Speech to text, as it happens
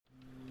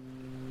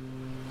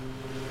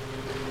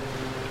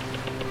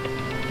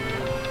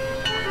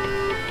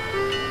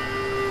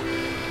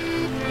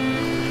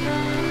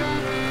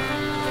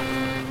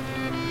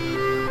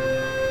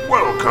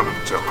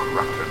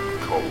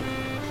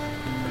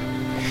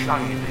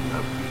shining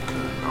a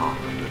beacon on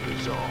the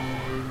bazaar.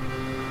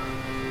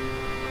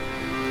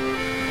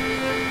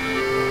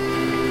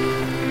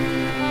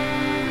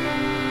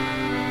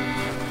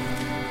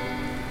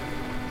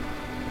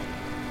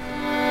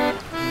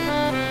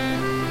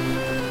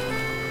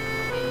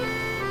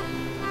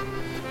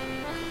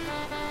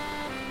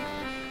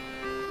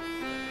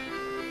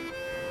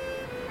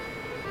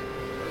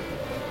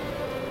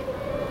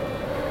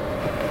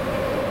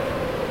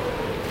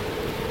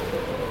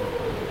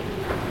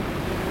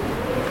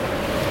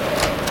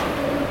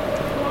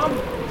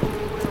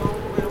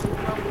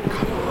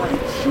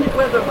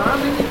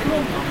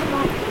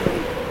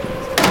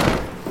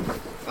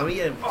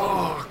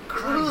 Oh,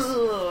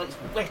 Christ.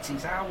 It's wet,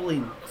 it's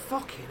howling.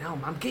 Fucking hell,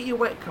 man. Get your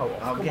wet coat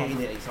off. I'm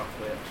getting it, it's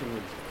halfway up to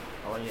it.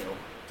 I'll hang it up.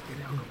 Get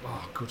it on.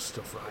 Oh, good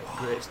stuff, right.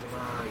 Great stuff.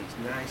 Right, it's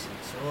nice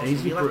and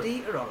Easy toasty. You'll have for- the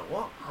heater on, or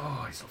what?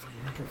 Oh, it's lovely.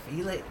 I can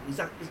feel it.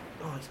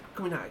 It's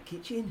coming out of the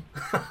kitchen.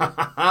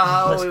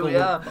 Oh, Let's here go we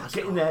are. Let's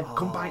Get in go. there.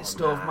 Come by the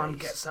stove, man.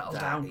 Nice. Get settled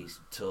That down. is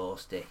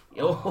toasty.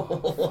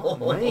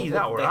 Oh, me,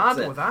 that were hard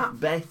with that.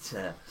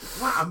 Better.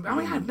 Wow, I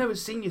mean, I'd never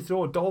seen you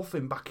throw a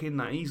dolphin back in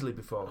that easily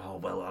before. Oh,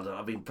 well,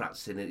 I've been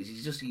practising it.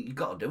 It's just, you've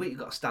got to do it. You've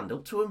got to stand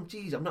up to them.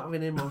 Jeez, I'm not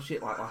having any more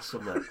shit like last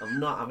summer. I'm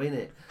not having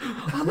it.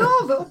 I know,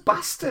 little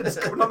bastards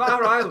coming on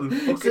our island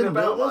It's fucking the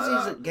about like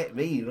noses that. that get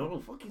me, you know,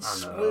 fucking I know.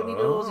 squirmy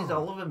noses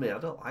all over me. I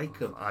don't like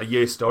them. I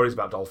hear stories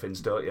about dolphins,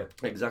 don't you?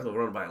 Exactly, we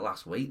were on about it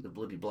last week, the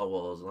bloody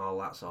blowers and all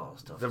that sort of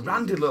stuff. The Jesus.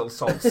 randy little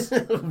sods.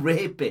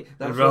 Rapey.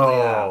 That's what they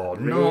are. Oh,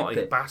 naughty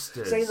Rapey.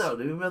 bastards. Saying that,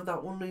 do you remember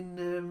that one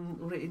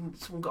in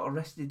someone got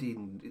arrested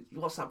in,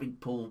 what's that big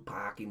pool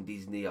park in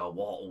Disney or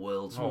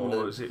Waterworld?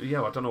 Oh, is it?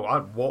 Yeah, I don't know.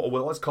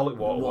 Waterworld. Let's call it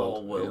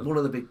Waterworld. Waterworld, one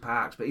of the big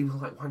parks, but he was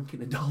like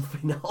wanking a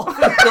dolphin off.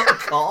 He got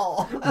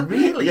caught.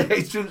 Really? Yeah,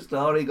 it's a true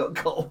story. He got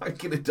caught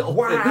wanking a dolphin.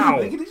 Wow.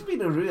 Thinking it's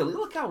been a real.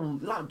 Look how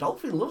that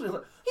dolphin loves it.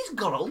 Like, he's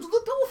got hold of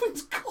the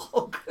dolphin's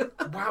cock.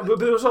 Wow, but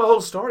there was a whole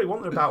story,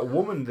 wasn't there, about a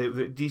woman.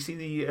 Do you see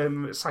the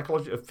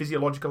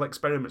physiological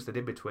experiments they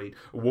did between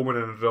a woman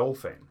and a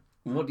dolphin?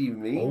 What do you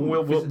mean?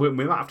 Oh, we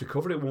might have to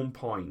cover it at one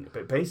point.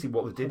 But basically,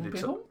 what they did,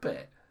 Humpy.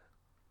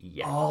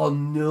 yeah. Oh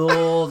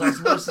no,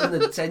 that's worse than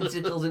the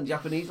tentacles in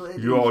Japanese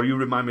ladies. You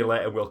remind me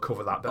later. We'll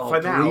cover that. But Oh,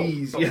 for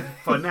please. now,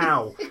 for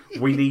now,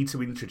 we need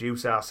to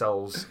introduce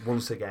ourselves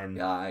once again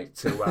Right.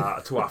 to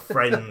our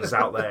friends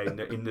out there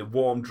in the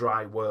warm,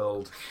 dry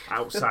world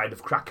outside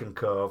of Kraken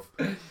Cove.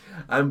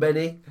 I'm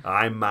Benny.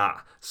 I'm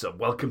Matt. So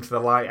welcome to the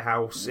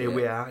lighthouse. Here Yeah.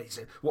 we are.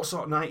 What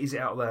sort of night is it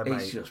out there,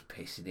 mate? It's just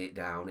pissing it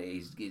down.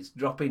 It's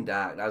dropping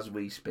dark as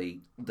we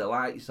speak. The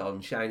light's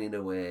on, shining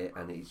away,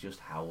 and it's just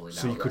howling.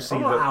 So out you could there. see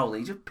not the- howling.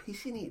 It's just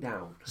pissing it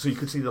down. So you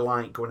could see the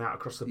light going out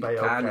across the bay. You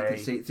Okay. can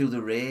see it through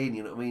the rain.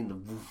 You know what I mean? The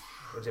woof.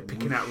 Is it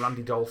picking out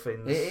randy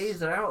dolphins? It is.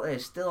 They're out there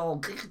still all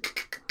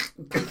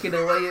kicking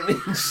away at me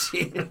and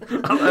shit.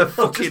 They're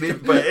fucking in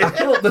bed. I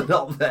hope they're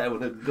not there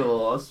when I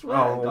go. I swear.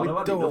 Oh, God, we I've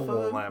had enough of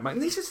don't, them. man.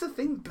 And this is the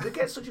thing. They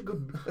get such a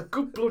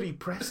good bloody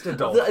press to That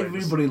dolphins.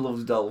 Everybody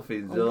loves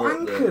dolphins,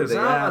 don't they? Wankers, They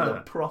are aren't the they?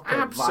 proper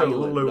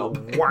Absolute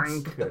violent knobheads.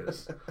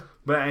 wankers.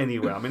 But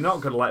anyway, I'm not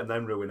going to let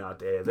them ruin our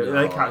day. They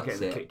No, can't get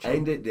that's in the it. kitchen.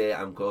 End of the day,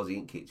 I'm cosy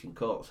in kitchen.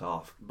 Coats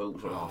off,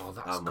 boots are off. Oh,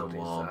 that's I'm good.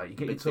 warm. You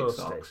get Big your thick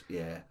toasty. socks.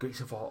 Yeah. Got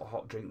yourself a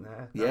hot drink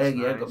there. Yeah, That's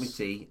yeah, nice. got me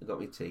tea. I got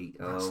me tea.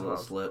 That's Little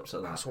slurps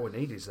of That's that. all we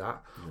need is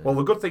that. Well,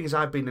 the good thing is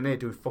I've been in here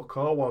doing fuck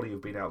all while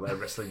you've been out there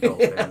wrestling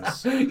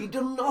dolphins. You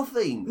done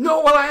nothing.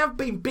 No, well, I have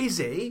been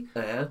busy,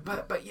 Yeah.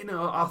 but you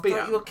know, I I've been.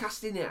 thought you were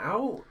casting it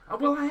out.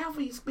 Well, I have.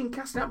 It's been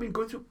casting out. I've been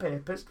going through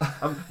papers.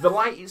 The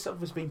light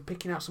itself has been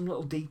picking out some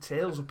little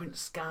details up in the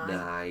sky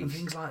and Nice.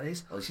 things like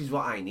this. Well, this is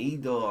what I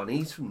need, though. I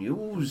need some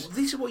news.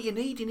 This is what you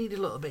need. You need a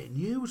little bit of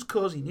news,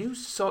 cosy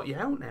news to sort you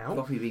out now.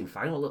 Coffee been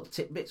fine. What little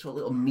tidbits, what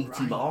little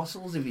meaty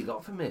morsels have you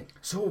got for me?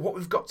 So what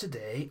we've got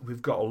today,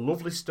 we've got a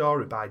lovely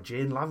story by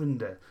Jane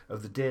Lavender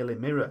of the Daily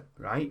Mirror,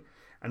 right?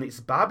 And it's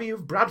Barbie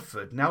of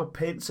Bradford now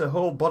paints her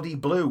whole body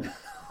blue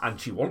and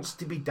she wants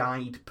to be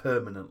dyed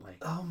permanently.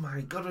 Oh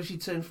my God, has she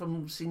turned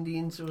from Cindy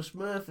into a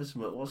Smurf or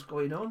something? What's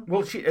going on?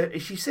 Well, she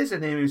says her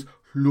name is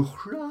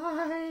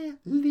Luchrai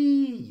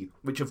Lee,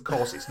 which of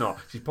course it's not.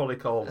 She's probably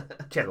called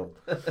Cheryl.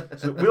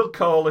 So we'll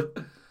call her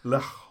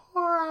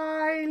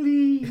Luchrai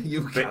Lee.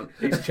 You But can.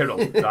 It's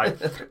Cheryl, right?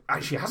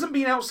 And she hasn't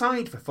been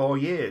outside for 4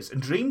 years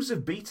and dreams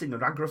of beating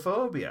her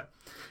agoraphobia.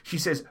 She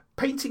says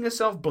painting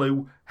herself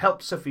blue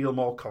helps her feel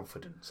more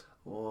confident.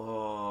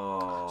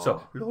 Whoa.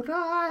 So,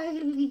 Luchrai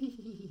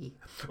Lee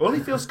only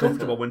feels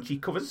comfortable when she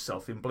covers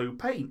herself in blue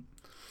paint.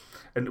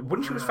 And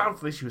when she was found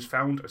for this, she was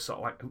found sort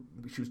of like,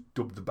 she was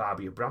dubbed the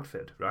Barbie of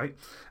Bradford, right?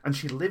 And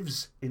she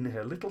lives in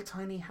her little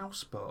tiny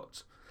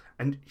houseboat.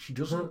 And she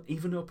doesn't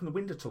even open the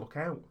window to look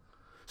out.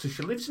 So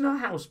she lives in her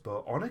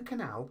houseboat on a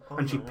canal,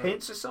 and she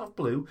paints herself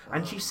blue,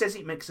 and she says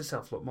it makes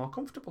herself look more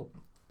comfortable.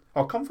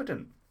 Or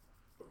confident.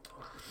 No,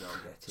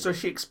 I get it. So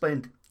she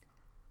explained,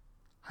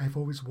 I've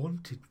always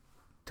wanted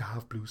to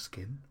have blue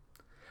skin.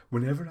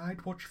 Whenever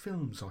I'd watch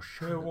films or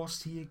show or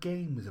see a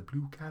game with a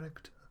blue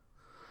character,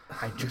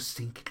 I just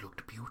think it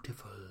looked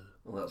beautiful.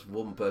 Well, that's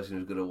one person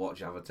who's going to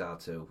watch Avatar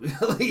 2.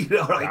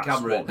 You're all right, That's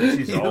Cameron. what this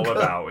is You all go-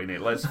 about, innit?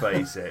 Let's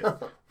face it.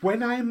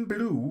 When I'm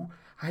blue,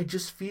 I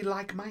just feel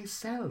like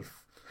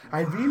myself.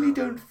 I really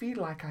don't feel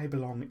like I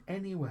belong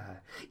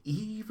anywhere,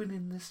 even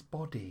in this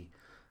body.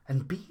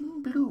 And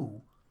being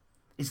blue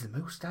is the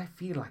most I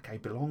feel like I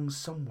belong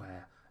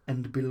somewhere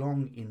and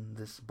belong in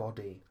this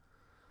body.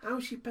 How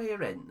she pay her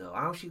rent though?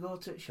 How she go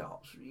to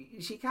shops?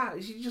 She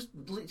can't. She just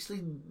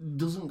literally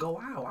doesn't go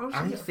out. How she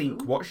I get think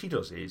food? what she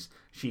does is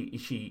she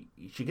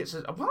gets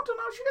a, well, I don't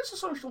know, she gets a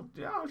social,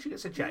 she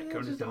gets a check Yeah, or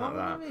just anything like all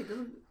that. of it,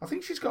 doesn't- I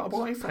think she's got a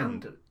boyfriend.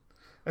 Standard.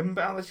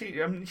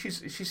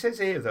 She says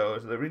here though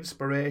that her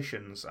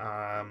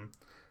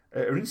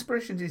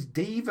inspirations is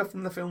Diva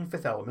from the film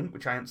Fifth Element,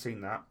 which I haven't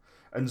seen that,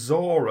 and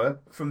Zora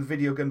from the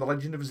video game The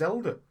Legend of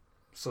Zelda.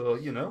 So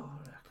you know.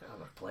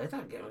 Oh, I've played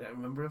that game. I can't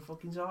remember a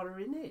fucking Zara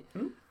in it.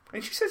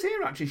 And she says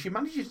here, actually, she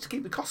manages to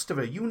keep the cost of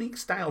her unique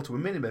style to a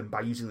minimum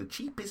by using the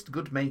cheapest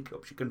good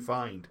makeup she can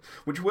find,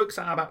 which works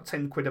out about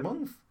 £10 a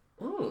month.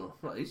 Oh,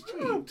 that is cheap.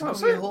 Oh, To that's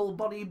have your it. whole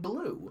body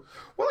blue.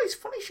 Well, it's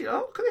funny.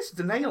 Look at this.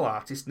 The nail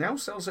artist now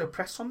sells her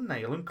press-on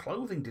nail and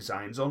clothing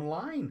designs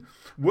online,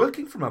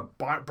 working from a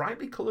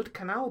brightly coloured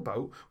canal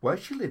boat where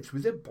she lives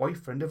with her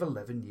boyfriend of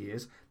 11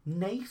 years,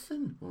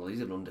 Nathan. Well,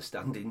 he's an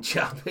understanding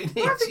chap, isn't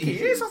he? I think he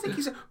is. I think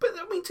he's. But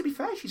I mean, to be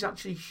fair, she's not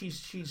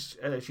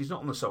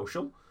on the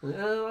social.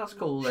 Yeah, that's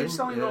cool. She's then.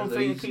 selling her own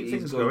thing and keep he's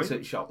things going going.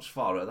 to shops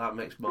for her. That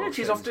makes more Yeah, sense.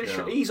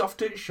 he's off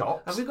to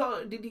shops. Have we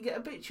got? Did you get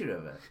a picture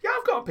of her? Yeah,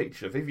 I've got a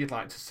picture of her if you'd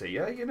like to see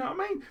her. You know what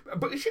I mean?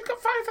 But she's got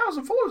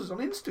 5,000 followers on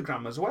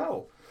Instagram as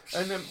well.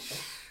 And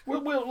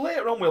we'll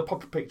later on we'll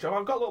pop a picture.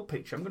 I've got a little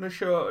picture. I'm going to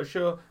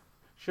show.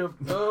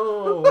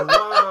 Oh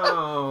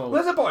wow!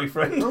 There's a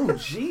boyfriend. Oh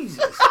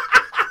Jesus!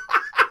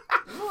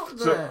 What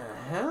the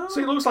hell? So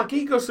it looks like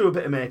he goes through a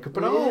bit of makeup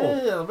and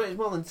all. Yeah, I bet it's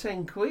more than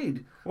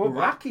 £10. Well,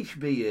 Rackish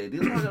beard. He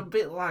looks like a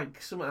bit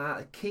like something out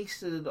of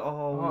Kiss and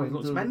Oh, he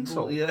looks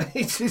mental. Yeah,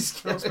 it's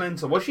just That's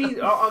mental. Well,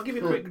 I'll give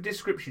you a quick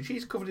description.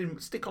 She's covered in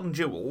stick-on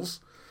jewels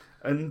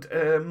and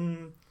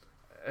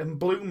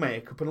blue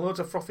makeup and loads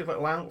of frothy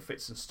little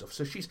outfits and stuff.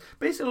 So she's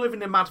basically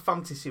living in a mad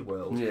fantasy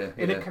world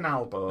in a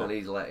canal boat. And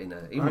he's letting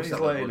her. He And must he's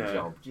have a letting good her.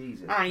 job.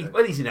 Jesus.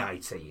 Well, he's in IT,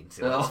 isn't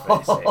he? Let's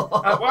face it.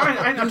 Well,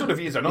 I don't know if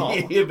he is or not.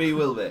 He'll be,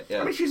 will be.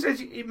 Yeah. I mean, she says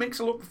it makes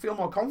her feel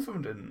more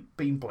confident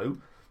being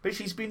blue, but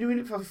she's been doing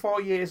it for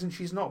 4 years and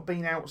she's not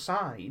been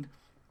outside.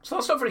 So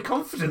that's not very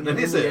confident then,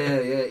 is it? Yeah,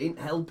 yeah. It ain't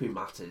helping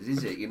matters,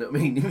 is it? You know what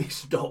I mean? If you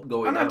stop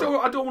going And out.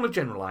 I don't want to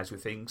generalise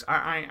with things.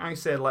 I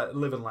say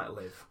live and let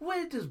live.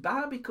 Where does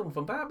Barbie come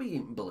from? Barbie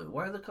ain't blue.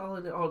 Why are they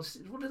calling it?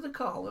 What do they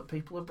call it?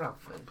 People of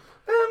Bradford.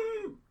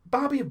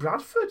 Barbie of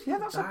Bradford, yeah,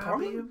 that's a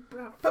Barbie point. of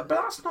Bradford. But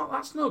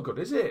that's no good,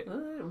 is it?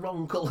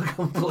 Wrong colour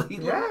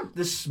completely. Yeah.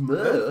 The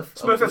Smurf.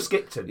 Smurf of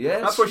Skipton. Yeah,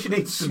 That's where she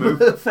needs to move.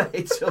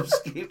 Smurf of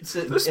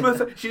Skipton. The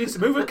Smurf. She needs to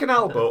move a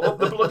canal boat up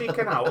the bloody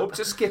canal up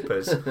to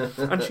Skippers,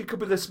 and she could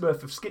be the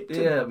Smurf of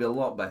Skipton. Yeah, it'd be a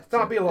lot better.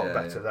 That'd be a lot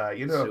better there,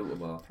 you know.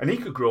 Suitable. And he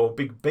could grow a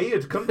big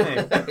beard, couldn't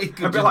he? He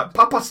could And be just- like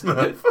Papa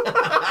Smurf.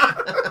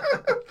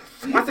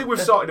 I think we've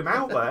sorted him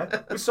out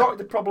there. We've sorted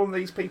the problem of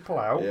these people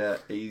out. Yeah,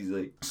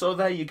 easily. So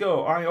there you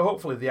go.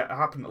 Hopefully they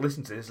happen to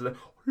listen to this.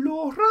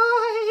 O'Reilly.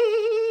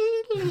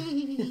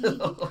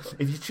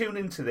 If you tune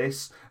into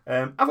this,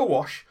 have a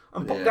wash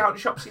and pop down to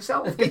shops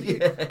yourself. Get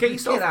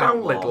yourself Get out down a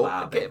more, little.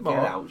 Barbie. Get more.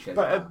 Get out,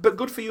 Jennifer. But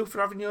good for you for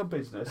having your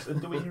business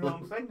and doing your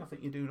own thing. I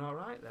think you're doing all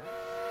right there.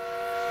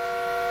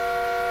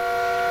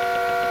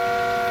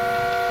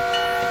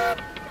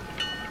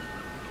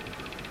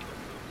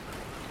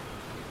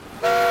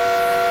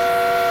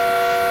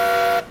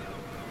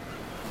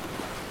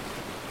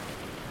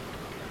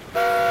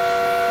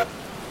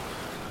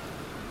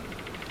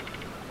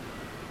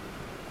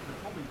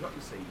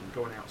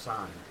 Going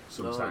outside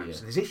sometimes.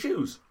 yeah. There's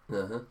issues.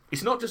 Uh-huh.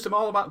 It's not just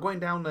all about going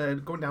down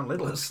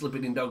little.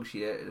 Slipping in dog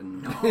shit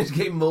and it's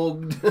getting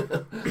mugged.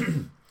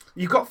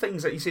 You've got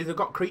things that you see. They've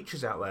got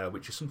creatures out there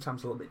which are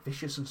sometimes a little bit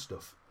vicious and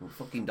stuff. Well,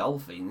 fucking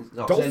dolphins.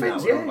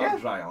 Dolphins, yeah.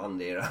 Dry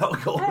land here. I'll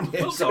go on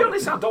here, Well, to be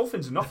honest, our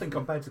dolphins are nothing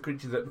compared to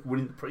creatures that were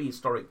in the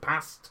prehistoric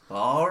past.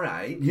 All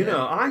right. You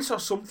know, and I saw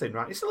something,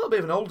 right? It's a little bit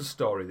of an older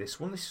story, this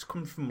one. This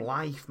comes from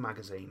Life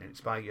magazine, and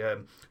it's by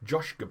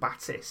Josh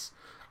Gabatis.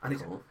 And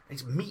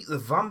it's Meet the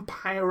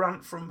Vampire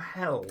Ant from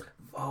Hell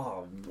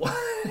Oh,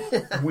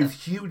 what? with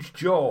huge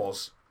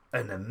jaws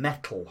and a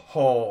metal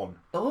horn.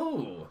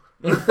 Oh.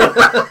 I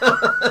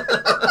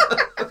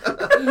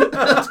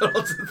don't know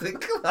what to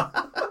think of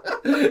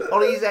that.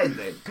 On his head,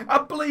 then. I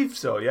believe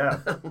so, yeah.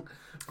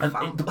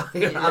 Vampire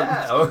Yeah.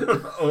 ant.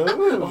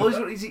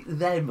 Oh. Is it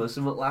them or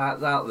something like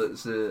that?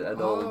 That's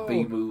an old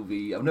B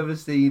movie. I've never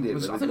seen it. I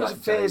think it was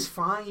Phase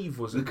 5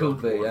 was a It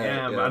could good be, one.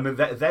 yeah. And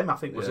them I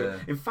think was Yeah.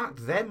 in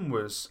fact them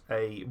was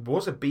a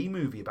B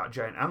movie about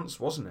giant ants,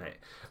 wasn't it?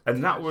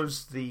 And that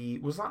was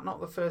that not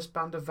the first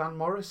band of Van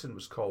Morrison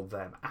was called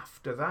Them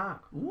after that?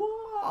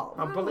 What?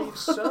 I believe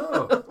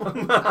so.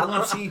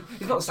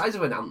 He's not the size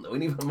of an ant though,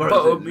 isn't he?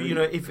 But you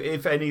know,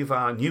 if any of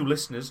our new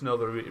listeners know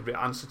the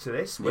answer to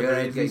this, whether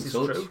Yeah, this get is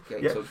in touch. true, do. Get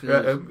in Yeah. touch with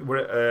us. We're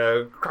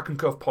at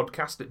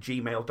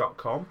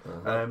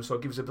crackencovepodcast@gmail.com. So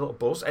give us a little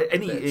buzz.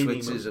 Any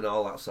Twitters and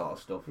all that sort of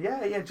stuff.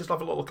 Yeah, just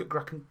have a little look at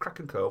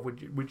Kraken Cove.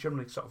 We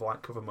generally sort of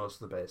like cover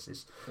most of the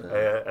bases.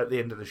 At the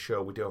end of the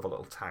show, we do have a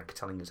little tag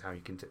telling us how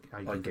you can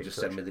Or you can just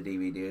send me the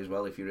DVD as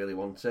well if you really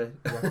want to.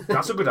 Yeah,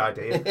 that's a good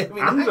idea. And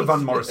nice. the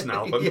Van Morrison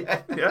album.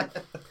 Yeah.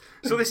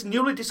 So this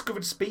newly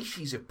discovered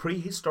species of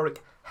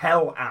prehistoric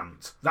hell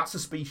ant, that's a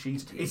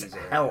species, it's a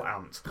hell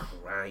ant,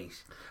 Right.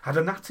 had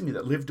anatomy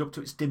that lived up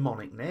to its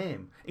demonic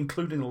name,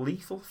 including a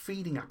lethal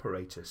feeding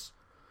apparatus,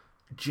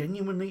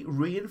 genuinely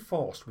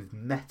reinforced with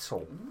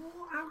metal.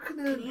 How can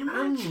you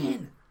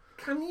imagine?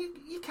 Can you?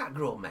 You can't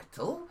grow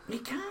metal. You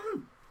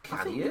can.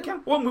 Can you?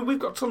 Can. Well, we've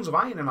got tons of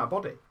iron in our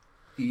body.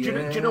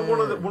 Yeah. Do you know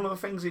one of the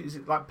things is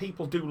like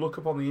people do look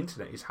up on the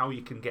internet is how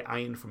you can get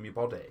iron from your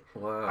body.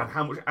 Wow. And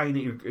how much iron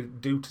you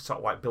do to sort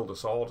of like build a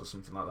sword or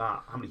something like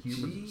that. How many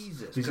humans?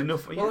 Jesus. There's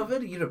enough. Well, I've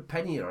heard you're a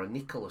penny or a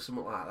nickel or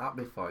something like that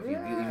before. If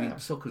you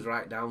suck us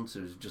right down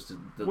to just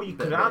well, you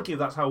could argue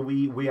that's how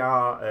we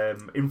are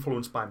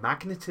influenced by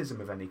magnetism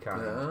of any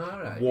kind,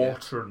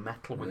 water and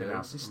metal within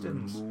our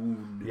systems.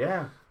 Moon.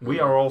 Yeah, we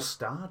are all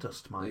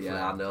stardust, my friend.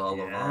 Yeah, I know. I love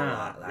all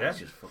that. That's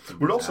just fucking.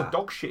 We're bizarre. also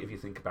dog shit if you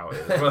think about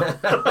it. As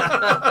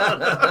well.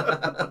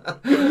 Are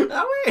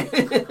we?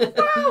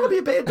 Well, there'll be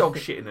a bit of dog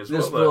shitting as I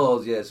well.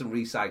 suppose, yeah, some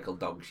recycled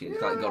dog shit.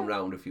 It's like gone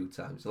round a few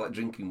times. It's like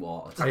drinking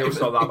water. I always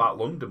thought that about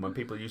London when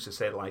people used to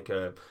say like,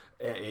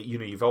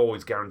 you've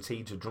always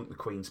guaranteed to drink the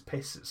Queen's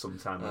piss at some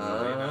time.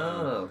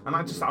 And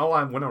I just,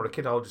 when I was a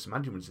kid, I just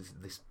imagine was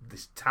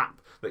this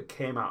tap that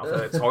came out of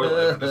her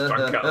toilet and just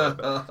drank out of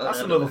it. That's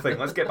another thing.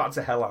 Let's get back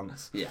to hell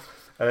ants. Yeah.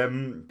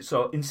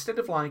 So instead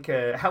of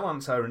hell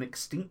ants are an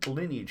extinct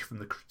lineage from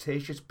the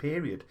Cretaceous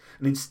period,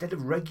 and instead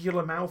of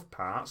regular mouth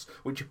parts,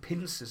 which are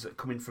pincers that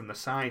come in from the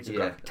sides, you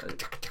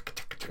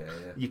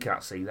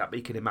can't see that, but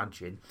you can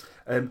imagine,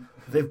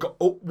 they've got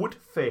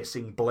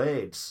upward-facing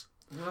blades.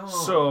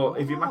 So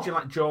if you imagine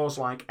like jaws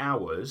like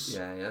ours,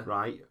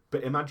 right,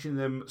 but imagine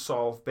them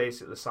sort of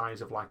basically the size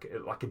of like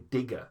a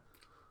digger.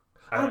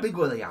 How big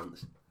were the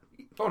ants?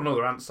 Oh no,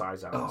 they're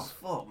ant-sized ants. Oh,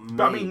 fuck me.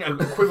 But I mean,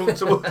 equivalent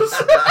to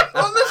us.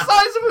 On the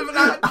size of an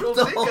actual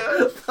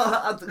digger.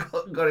 I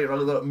got it wrong.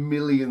 I've got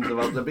millions of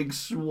ants. A big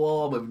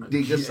swarm of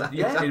digger size.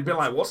 Yeah, it'd be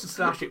like, what's the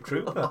Starship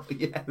Trooper?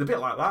 Yeah. They're a bit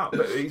like that,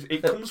 but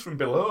it comes from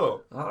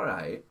below. All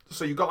right.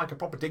 So you've got like a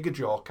proper digger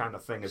jaw kind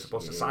of thing as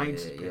opposed to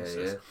side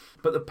pincers.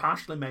 But they're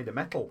partially made of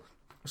metal.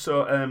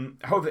 So,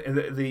 however,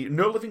 the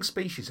no living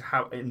species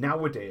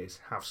nowadays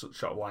have such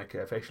sort of like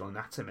facial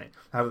anatomy.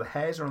 However, the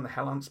hairs around the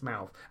hell ant's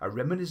mouth are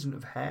reminiscent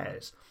of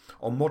hairs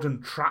on modern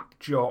trap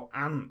jaw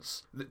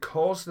ants that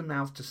cause the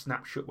mouth to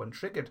snap shut when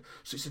triggered.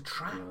 So it's a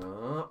trap.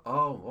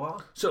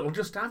 What? So it'll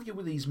just have you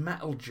with these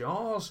metal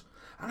jaws.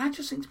 And I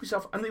just think to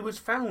myself, and it was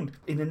found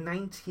in a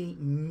 98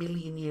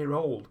 million year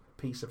old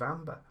piece of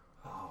amber.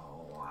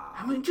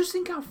 I mean, just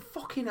think how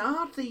fucking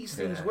hard these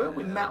things were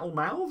with metal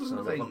mouths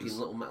and things. Fucking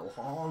little metal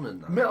horn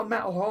and that.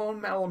 Metal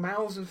horn, metal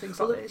mouths and things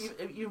like this.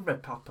 You've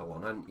read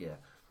Papillon, haven't you?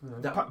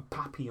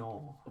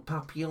 Papillon.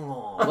 Papillon.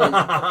 Well,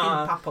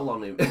 fucking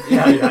Papillon him.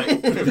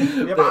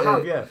 Yeah, but I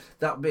have, yeah.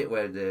 That bit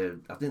where I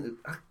think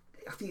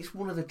it's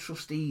one of the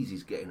trustees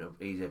he's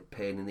a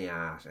pain in the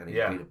arse, and he's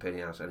being a pain in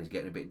the arse, and he's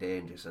getting a bit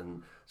dangerous,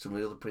 and some of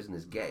the other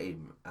prisoners get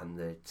him and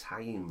they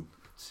tie him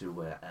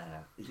to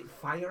is it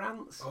fire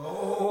ants?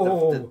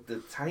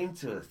 The time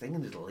to a thing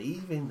and just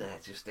leave him there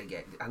just to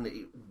get, and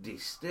it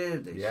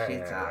disturbed the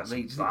shit out of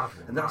me.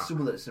 And that's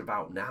something that's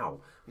about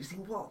now. You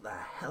think, what the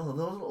hell are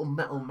those little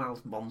metal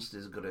mouth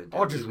monsters gonna do?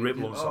 Or just rip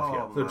lumps off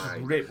you. They'll just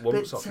rip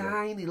lumps off you.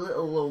 Tiny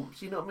little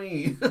lumps, you know what I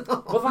mean?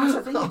 Well, that's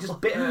the thing, you just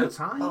bit at a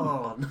time.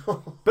 Oh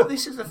no! But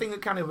this is the thing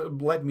that kind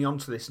of led me on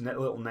to this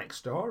little next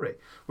story,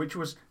 which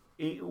was.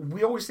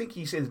 We always think,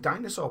 you say the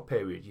dinosaur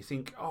period, you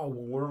think, oh,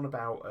 well, we're on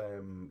about,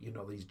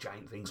 these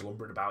giant things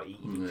lumbering about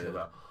eating each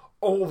other.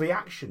 All the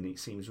action, it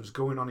seems, was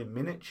going on in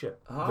miniature.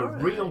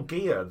 Real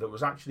gear that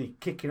was actually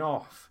kicking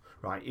off,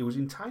 right, it was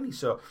in tiny.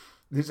 So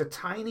there's a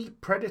tiny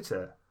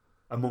predator,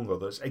 among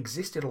others,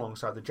 existed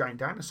alongside the giant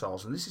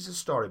dinosaurs. And this is a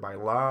story by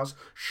Lars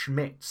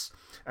Schmitz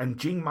and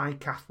Jing-Mai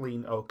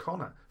Kathleen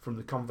O'Connor from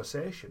The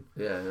Conversation.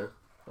 Yeah,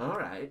 all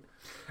right.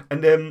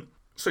 And...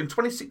 So in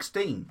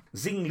 2016,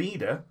 Xing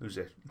Leader, who's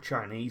a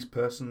Chinese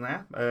person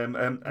there, that's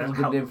a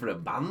good name for a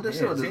band or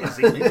something.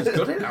 Xing Leader's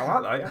good at it. I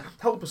like that. Yeah.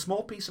 Held up a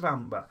small piece of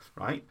amber,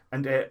 right?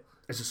 And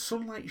as the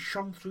sunlight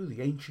shone through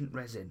the ancient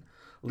resin,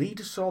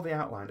 Leader saw the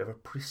outline of a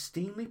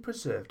pristinely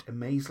preserved,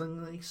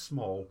 amazingly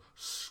small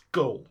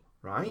skull,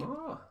 right?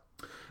 Oh.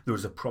 There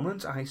was a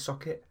prominent eye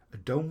socket, a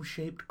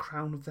dome-shaped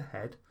crown of the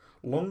head,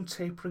 long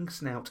tapering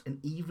snout,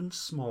 and even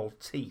small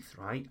teeth,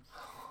 right?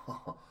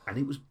 And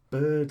it was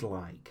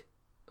bird-like.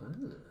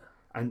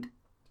 And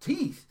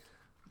teeth,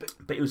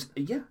 but it was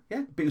but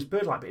it was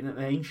bird-like, but in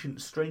an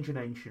strange and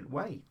ancient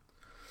way.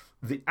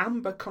 The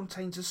amber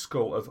contains a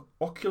skull of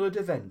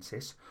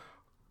Oculodontis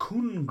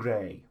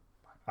kungray.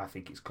 I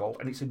think it's called,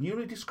 and it's a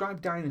newly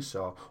described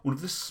dinosaur, one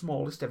of the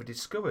smallest ever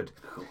discovered.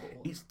 Cool.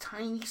 Its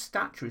tiny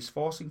stature is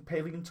forcing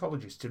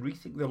paleontologists to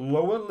rethink the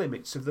lower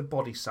limits of the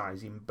body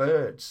size in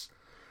birds.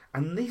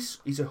 And this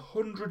is a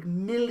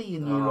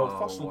 100-million-year-old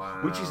fossil,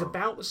 which is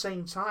about the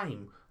same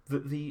time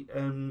that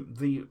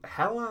the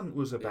hell ant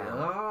was about.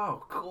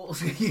 Oh, cool.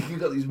 You've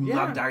got this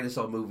mad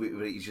dinosaur movie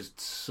where he's just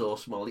so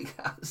small he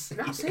can't see.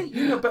 That's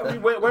it. But I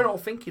mean, we're all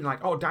thinking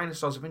like, oh,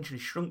 dinosaurs eventually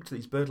shrunk to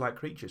these bird-like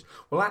creatures.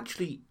 Well,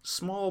 actually,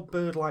 small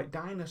bird-like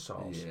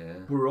dinosaurs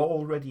were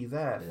already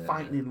there,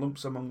 fighting in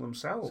lumps among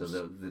themselves.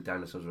 So the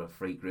dinosaurs were a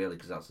freak, really,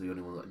 because that's the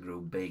only one that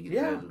grew big.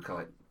 Yeah. Kind of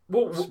like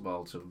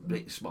small to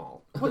bit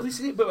small. Well, this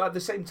is it. But at the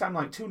same time,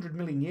 like 200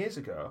 million years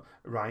ago,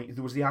 right,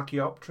 there was the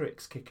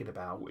Archaeopteryx kicking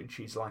about, which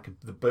is like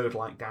the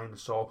bird-like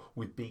dinosaur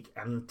with beak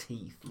and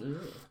teeth.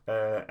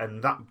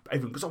 And that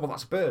everyone goes, oh, well,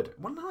 that's a bird.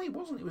 Well, no, it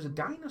wasn't. It was a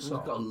dinosaur.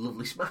 It's got a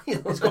lovely smile.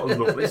 It's got a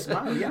lovely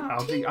smile. Yeah.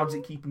 How does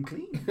it keep them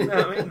clean? You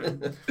know what I mean?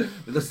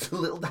 With those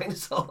little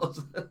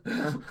dinosaurs.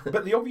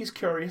 But the obvious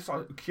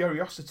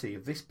curiosity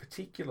of this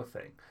particular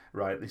thing,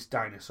 right, this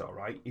dinosaur,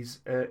 right, is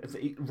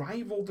it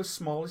rivaled the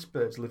smallest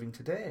birds living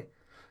today.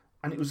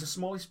 And it was the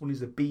smallest one is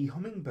the bee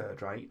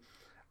hummingbird, right?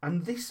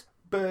 And this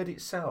bird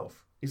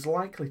itself is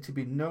likely to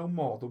be no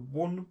more than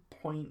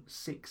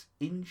 1.6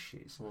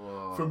 inches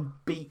from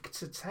beak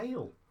to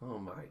tail. Oh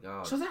my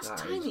god! So that's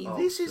tiny.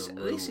 This is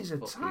a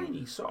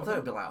tiny sort of. I thought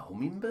it'd be like a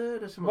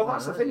hummingbird or something. Well,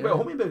 that's the thing. But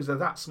hummingbirds are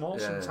that small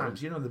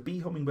sometimes. You know, the bee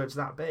hummingbird's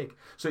that big.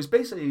 So it's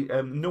basically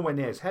nowhere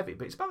near as heavy,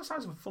 but it's about the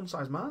size of a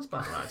fun-sized Mars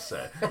bar, I'd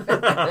say.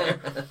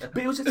 But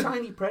it was a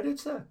tiny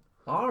predator.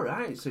 All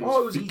right. So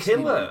it was a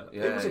killer.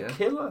 It was a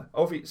killer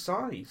of its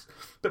size.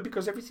 But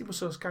because everything was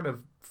so kind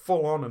of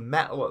full on and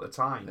metal at the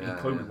time,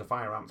 including the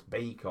fire ant's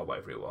beak or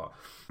whatever it was,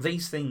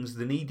 these things,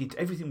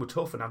 everything were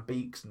tough and had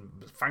beaks and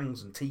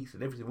fangs and teeth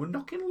and everything. We're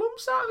knocking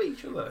lumps out of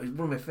each other. One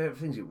of my favourite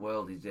things in the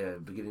world is the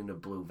beginning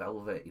of Blue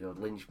Velvet, you know,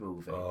 Lynch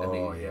movie.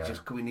 It's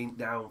just coming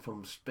down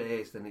from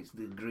space, then it's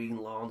the green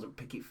lawns and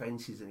picket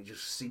fences, and it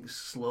just sinks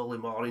slowly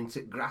more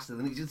into grass, and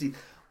then it's just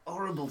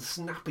horrible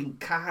snapping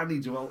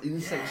carnage of all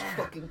insects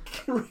fucking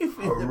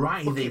ripping a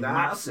writhing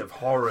mass of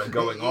horror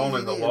going on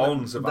in the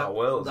lawns of our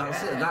world.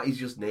 That's it. That is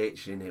just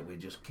nature, isn't it? We're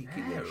just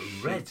kicking the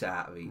shit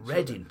out of each other.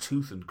 Red in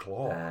tooth and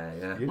claw.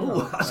 You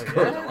know, that's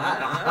good. I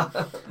like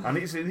that. And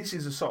this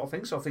is the sort of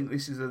thing. So I think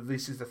this is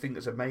the thing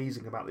that's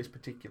amazing about this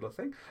particular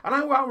thing. And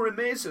I were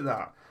amazed at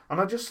that.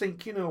 And I just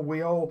think, you know,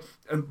 we all.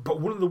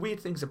 But one of the weird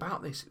things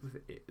about this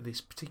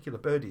particular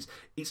bird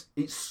is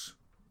it's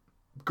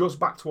goes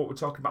back to what we were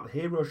talking about the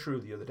hero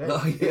shrew the other day.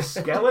 Its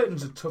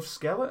skeleton's a tough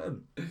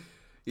skeleton.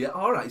 Yeah,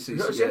 all right. So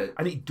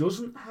and it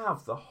doesn't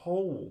have the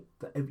hole.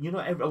 You know,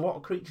 a lot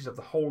of creatures have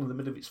the hole in the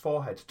middle of its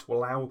forehead to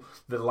allow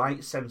the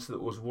light sensor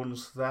that was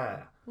once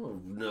there.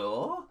 Oh,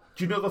 no.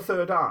 Do you know the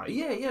third eye?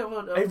 Yeah.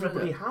 Well,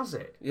 everybody has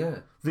it. Yeah.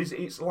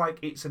 It's like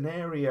it's an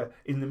area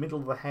in the middle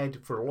of the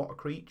head for a lot of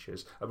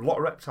creatures, a lot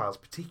of reptiles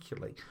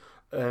particularly.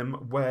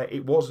 Where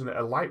it wasn't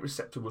a light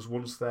receptor was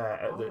once there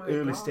at the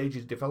early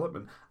stages of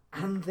development,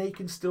 and they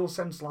can still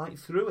sense light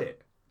through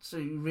it. So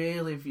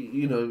really, if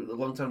you know, a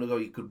long time ago,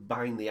 you could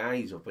bind the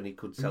eyes up and it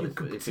could tell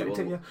if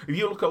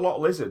you look at a lot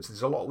of lizards,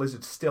 there's a lot of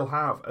lizards still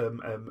have a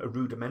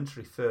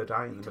rudimentary third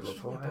eye in the middle of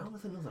the forehead.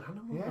 With another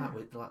animal,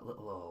 with like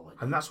little.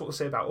 And that's what they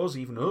say about us.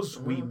 Even us,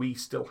 we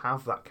still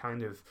have that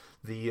kind of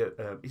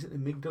is it the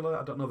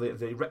amygdala? I don't know,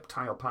 the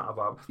reptile part of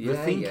our.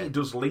 It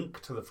does link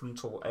to the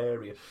frontal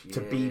area to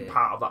be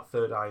part of that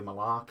third eye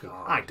malarkey.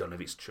 God. I don't know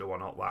if it's true or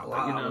not.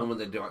 But you know, when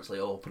they do actually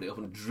open it up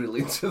and drill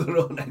into their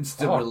own heads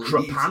to release.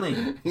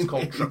 Trepanning. It's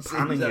called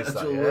trepanning. Is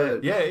that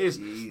word? Yeah, it is.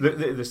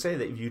 They say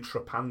that if you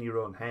trepan your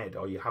own head,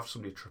 or you have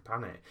somebody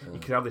trepan it, you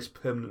can have this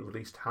permanent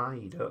released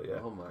hide, don't you?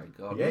 Oh my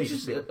god! Yeah, you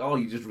just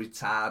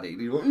retarded.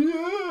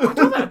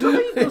 I don't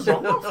think it goes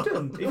wrong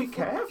often. If you're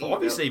careful,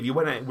 obviously, if you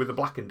went out with a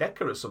Black and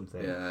Decker or something.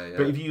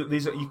 But if you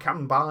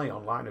can buy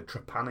online a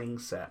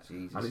trepanning set,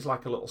 and it's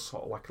like a little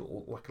sort of like a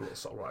little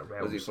sort of like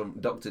rail. Was it from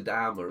Dr.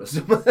 Dahmer or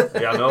something?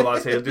 Yeah, I know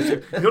that's it.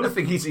 The other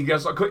thing is he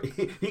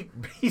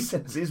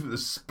sends his with a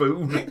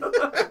spoon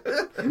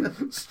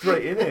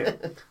straight in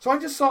it. So I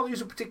just thought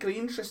these were particularly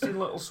interesting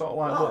little sort of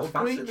like little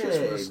creatures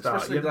for the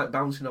start. Especially like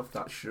bouncing off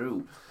that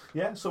shrew.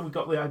 Yeah, so we've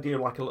got the idea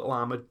of like a little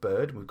armoured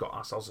bird, and we've got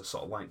ourselves a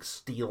sort of like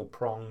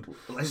steel-pronged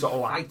sort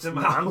of like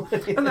man.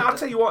 And I'll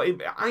tell you what,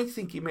 I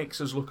think it makes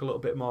us look a little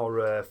bit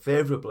more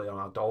favourably on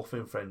our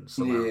dolphin friends.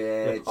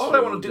 Yeah, all they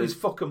want to do is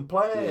fucking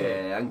play.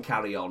 Yeah, and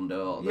carry on,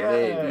 don't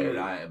they? Yeah. Maybe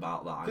right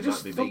about that. It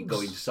might be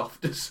going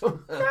soft or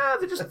something. Yeah,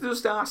 they're just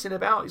arsing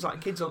about. It's like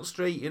kids on the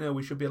street, you know,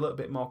 we should be a little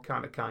bit more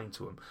kind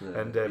to them.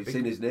 Yeah. And it's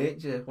in his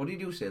nature. What did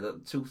you say,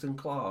 that tooth and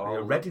claw? Yeah,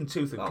 red in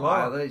tooth and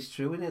claw. It's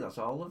true, isn't it? That's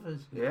all of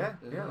us. Yeah,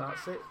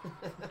 that's it.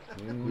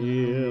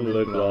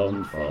 Heerlijk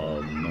land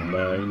van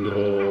mijn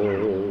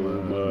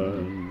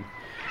dromen,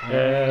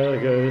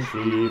 ergens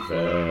hier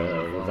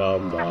ver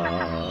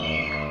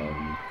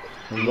vandaan,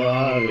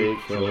 waar ik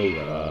zo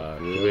graag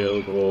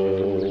wil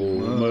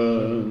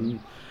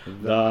komen,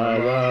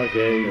 daar waar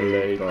geen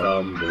leed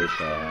kan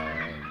bestaan.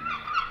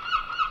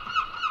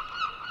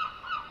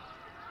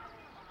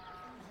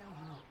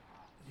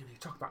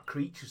 about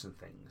creatures and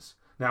things.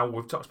 Now,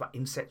 we've talked about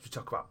insects, we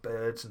talk about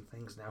birds and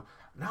things now.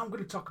 Now I'm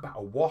going to talk about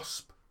a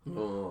wasp.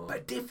 Oh. But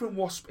a different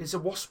wasp. It's a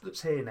wasp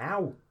that's here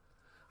now.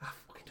 I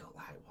fucking don't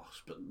like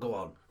wasps, but go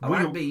on. I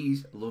like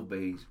bees, love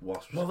bees,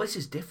 wasps. Well, this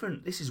is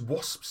different. This is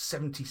Wasp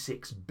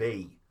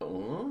 76b.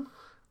 Oh.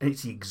 And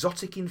it's the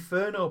exotic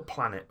inferno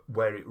planet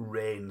where it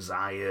rains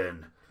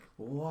iron.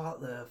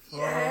 What the fuck?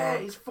 Yeah,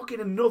 it's fucking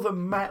another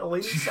metal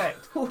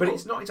insect. But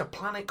it's not, it's a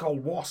planet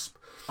called Wasp.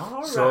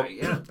 All So right,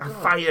 yeah. I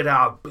fired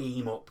our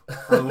beam up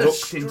and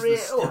looked into the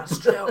stars.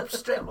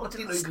 Straight up, looked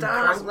into the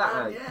stars,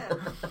 man, yeah.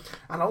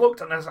 And I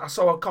looked and I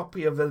saw a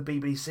copy of the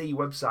BBC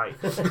website.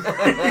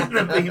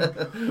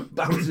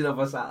 Bouncing off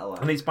a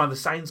satellite. And it's by the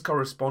science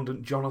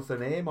correspondent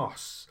Jonathan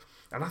Amos.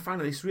 And I find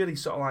this really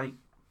sort of like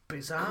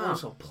bizarre.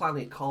 Also, a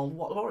planet called,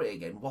 what are it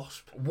again?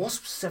 Wasp?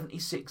 Wasp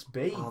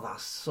 76b. Oh,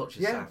 that's such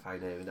a sci-fi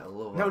name, I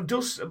love No, that. it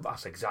does.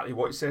 That's exactly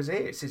what it says here.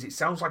 It says it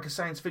sounds like a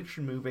science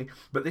fiction movie,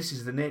 but this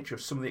is the nature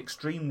of some of the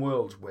extreme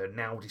worlds we're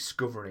now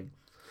discovering.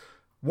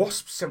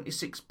 Wasp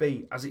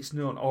 76b, as it's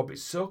known,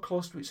 orbits so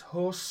close to its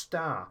host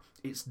star,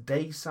 its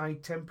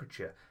dayside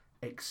temperature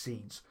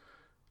exceeds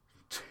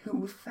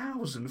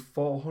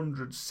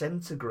 2,400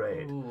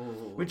 centigrade,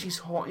 which is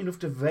hot enough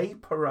to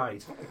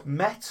vaporise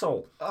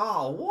metal.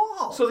 Oh,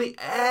 what? So the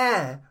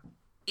air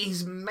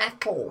is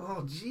metal.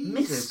 Oh, Jesus.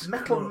 Mist,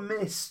 metal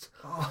mist.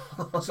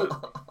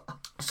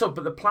 So,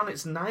 but the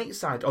planet's night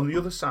side, on the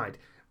other side,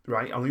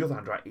 right, on the other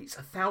hand, right, it's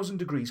 1,000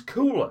 degrees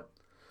cooler.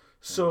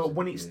 So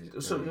when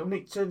when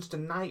it turns to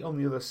night on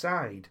the other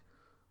side,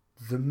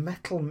 the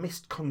metal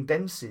mist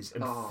condenses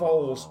and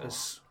falls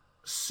as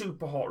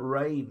super hot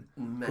rain,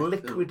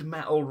 liquid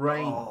metal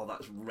rain. Oh,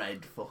 that's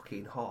red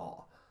fucking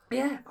hot.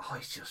 Yeah. Oh,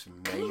 it's just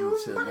Can you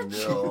mental.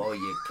 imagine? No,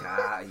 you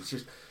can't. It's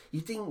just,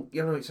 you think,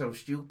 you know, it sounds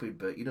stupid,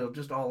 but, you know,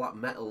 just all that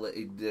metal that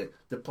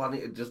the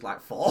planet would just,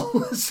 like, fall.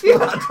 So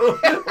like,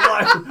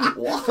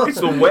 what? It's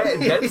the weight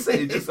and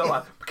density. Just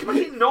like, can you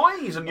imagine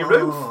noise on your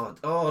roof?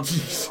 Oh,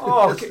 Jesus.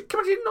 Oh, can you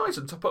imagine noise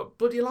on top of a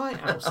bloody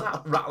lighthouse?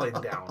 That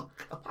rattling down.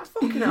 That's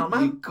fucking hell,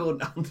 man. You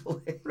couldn't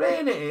handle it.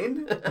 Rain it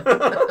in.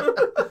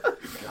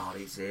 God,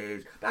 it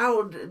is.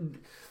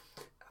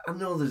 I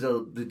know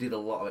they did a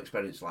lot of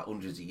experiments like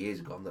hundreds of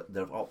years ago, and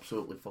they're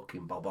absolutely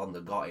fucking bob on.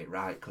 They got it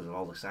right because of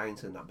all the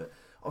science and that. But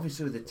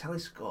obviously with the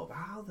telescope,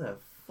 how the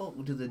fuck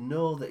do they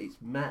know that it's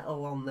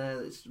metal on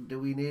there that's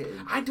doing it?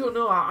 I don't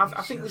know. I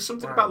think there's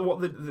something about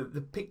what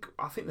the pick.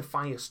 I think they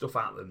fire stuff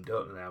at them,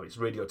 don't they? Now it's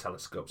radio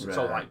telescopes. It's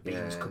all like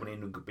beams coming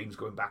in and beams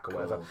going back or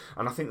whatever.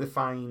 And I think they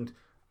find.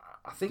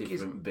 I think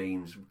different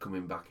beams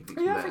coming back if it's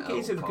metal. I think it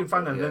is if they can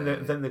find them.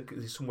 Then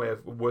there's some way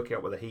of working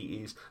out where the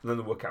heat is, and then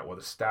they work out where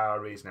the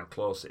star is and how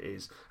close it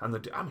is. And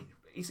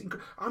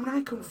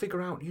I couldn't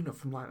figure out, you know,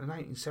 from like the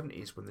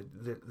 1970s when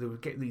they were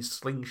getting these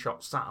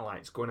slingshot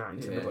satellites going out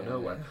into the middle of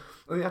nowhere.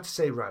 And they had to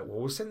say, right, well,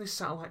 we'll send this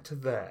satellite to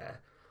there,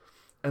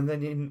 and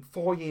then in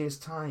 4 years'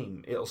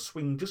 time, it'll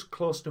swing just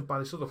close enough by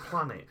this other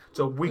planet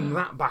to wing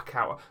that back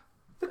out.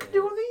 They can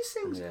do all these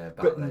things,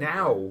 but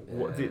now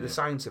the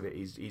science of it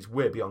is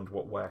way beyond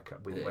what we're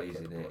capable of.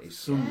 It's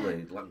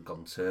suddenly like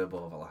gone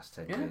turbo over the last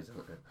 10 years,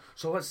 isn't it?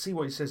 So let's see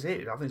what it says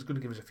here. I think it's going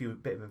to give us a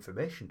bit of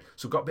information.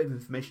 So we've got a bit of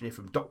information here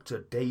from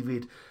Dr.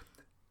 David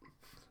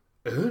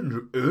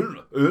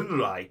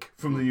Ehrenreich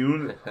from the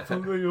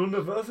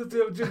University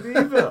of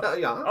Geneva.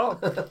 Yeah. Oh,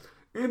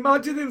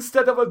 imagine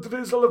instead of a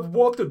drizzle of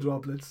water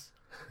droplets,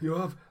 you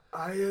have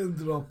iron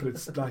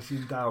droplets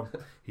splashing down,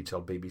 he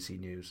told BBC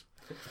News.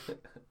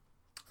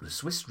 The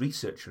Swiss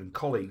researcher and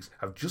colleagues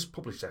have just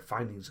published their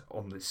findings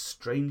on this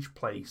strange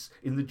place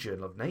in the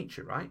Journal of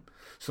Nature, right?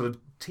 So the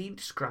team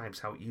describes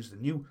how it used the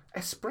new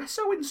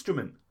espresso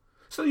instrument.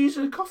 So they're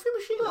using a coffee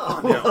machine.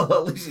 Well,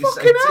 at least it's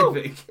Fucking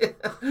scientific.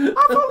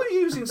 I thought they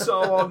were using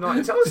sort of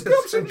ordinary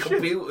telescopes and shit.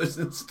 Computers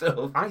and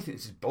stuff. I think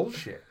this is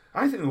bullshit.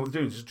 I think what they're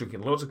doing is just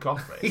drinking loads of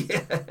coffee.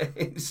 Yeah,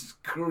 it's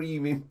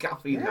screaming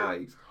caffeine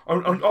highs.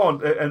 And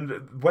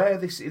where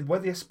the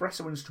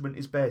espresso instrument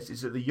is based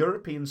is at the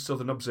European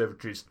Southern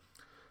Observatory's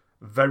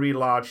Very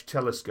Large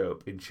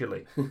Telescope in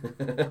Chile.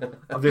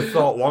 They've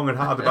thought long and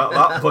hard about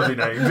that bloody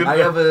name, didn't I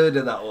they? have heard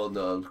of that one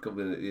though.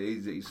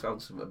 He's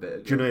found something a bit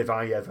ago. Do you know if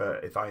I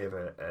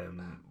ever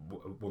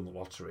won the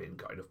lottery and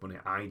got enough money,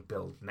 I'd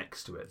build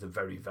next to it the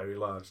Very, Very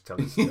Large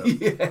Telescope. Well,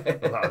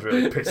 that would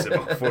really piss him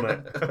off,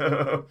 wouldn't it?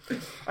 And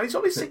it's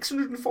only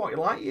 640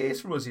 light years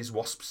from us, is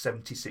Wasp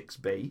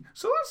 76b.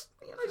 So that's,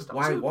 you know, it's not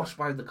Why Wasp?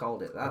 Why have they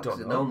called it that? I don't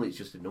know. Normally it's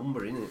just a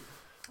number, isn't it?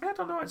 I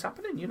don't know what's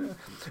happening, you know.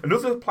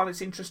 Another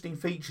planet's interesting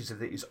features is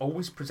that it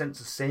always presents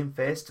the same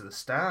face to the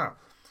star.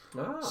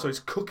 Oh. So it's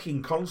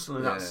cooking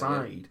constantly that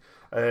side.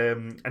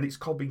 And it's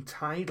called being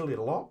tidally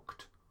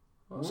locked.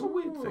 That's a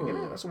weird thing,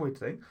 isn't it? That's a weird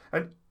thing.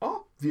 And,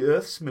 the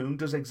Earth's moon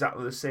does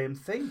exactly the same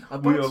thing.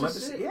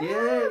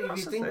 If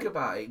you think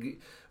about it,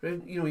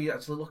 you know, you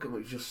actually look at it,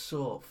 it's just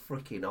so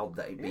freaking odd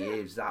that it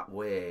behaves that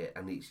way,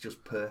 and it's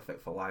just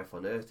perfect for life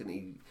on Earth.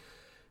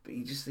 But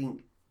you just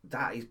think,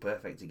 that is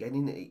perfect again,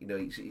 isn't it? You know,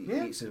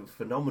 it's a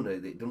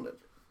phenomenon that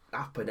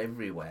happen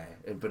everywhere,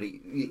 but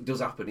it does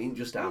happen in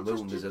just our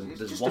moon.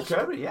 There's just Wasp.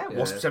 occurring, yeah.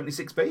 Wasp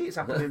 76b, it's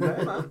happening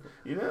there, man.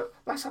 You know,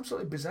 that's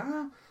absolutely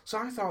bizarre. So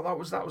I thought that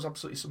was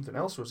absolutely something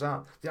else. Was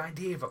that the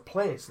idea of a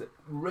place that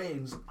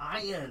rains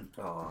iron?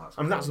 Oh,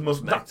 That's the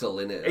most metal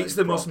in it. It's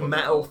the most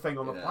metal thing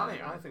on the planet.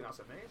 Yeah. I think that's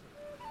amazing.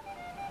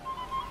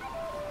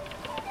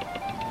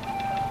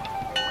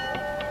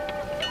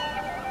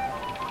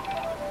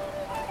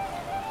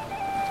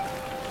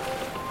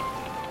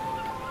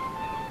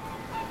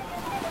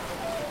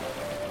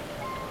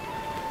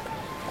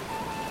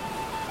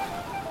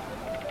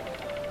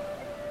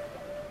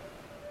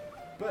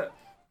 But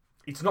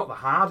it's not the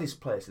hardest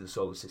place in the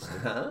solar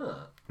system.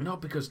 No,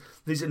 because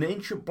there's an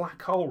ancient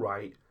black hole,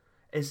 right,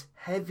 as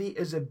heavy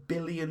as 1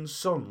 billion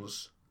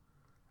suns,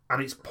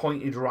 and it's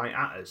pointed right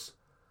at us.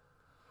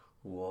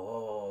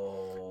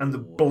 Whoa. And the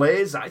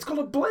blazar, it's called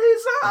a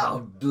blazar.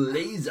 A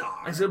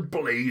blazar. It's a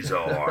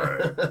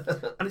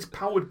blazar. And it's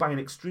powered by an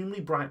extremely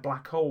bright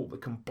black hole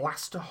that can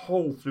blast a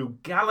hole through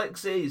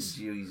galaxies.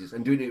 Jesus.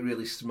 And doing it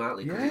really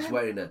smartly because it's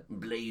wearing a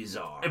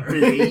blazar. A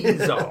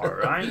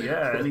blazar, right?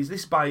 Yeah. And is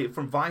this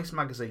from Vice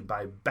magazine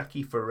by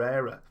Becky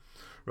Ferreira.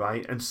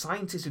 Right, and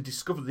scientists have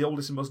discovered the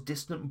oldest and most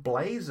distant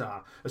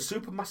blazar, a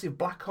supermassive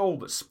black hole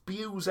that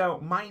spews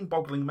out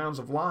mind-boggling amounts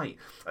of light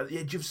at the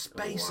edge of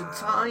space and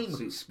time.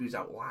 So it spews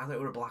out, wow, that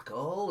were a black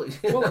hole.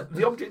 Well,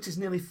 the object is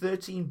nearly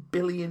 13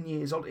 billion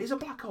years old. It is a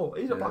black hole.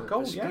 It is a black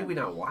hole, spewing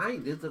out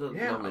light. They don't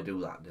normally do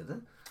that, do they?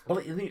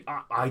 Well,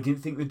 I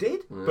didn't think they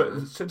did, but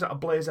it turns out a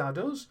blazar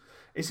does.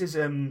 It says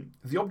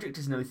the object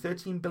is nearly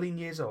 13 billion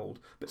years old,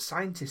 but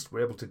scientists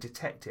were able to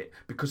detect it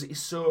because it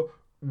is so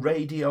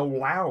radio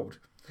loud.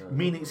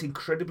 Meaning it's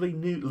incredibly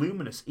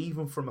luminous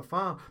even from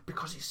afar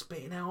because it's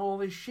spitting out all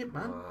this shit,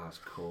 man. Oh, that's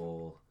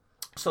cool.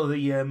 So the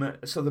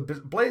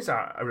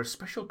blazar are a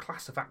special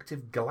class of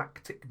active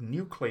galactic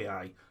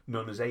nuclei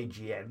known as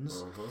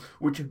AGNs,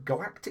 which are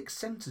galactic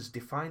centres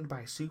defined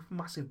by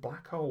supermassive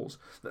black holes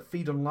that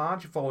feed on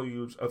large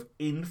volumes of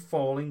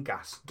infalling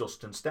gas,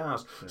 dust, and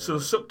stars. So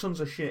suck tons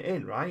of shit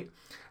in, right?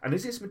 And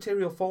as this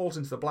material falls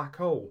into the black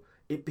hole,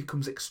 it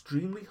becomes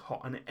extremely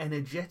hot and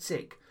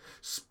energetic,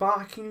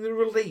 sparking the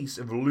release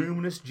of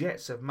luminous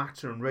jets of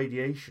matter and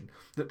radiation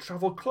that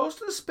travel close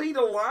to the speed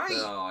of light.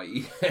 Oh,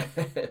 yeah.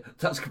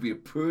 That's going to be a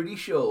pretty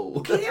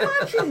show. Can you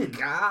imagine?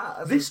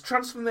 God. This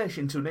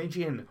transformation to an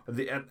AGN,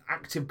 an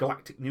active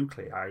galactic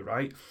nuclei,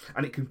 right?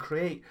 And it can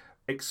create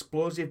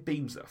explosive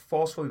beams that are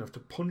forceful enough to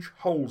punch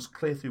holes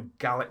clear through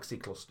galaxy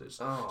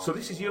clusters. So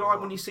this is, like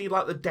when you see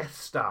like the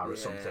Death Star or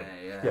something.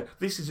 Yeah.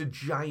 This is a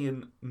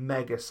giant,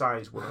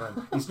 mega-sized one of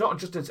them. It's not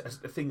just a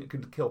thing that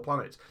can kill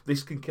planets.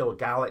 This can kill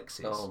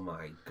galaxies. Oh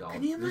my god!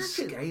 Can you imagine the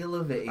scale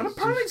of it? And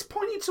apparently it's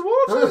pointing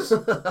towards us.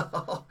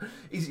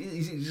 Is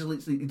it just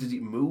literally? Does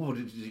it move, or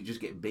does it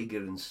just get bigger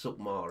and suck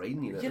more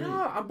in? You know.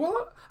 I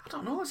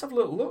don't know. Let's have a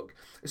little look.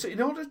 So,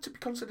 in order to be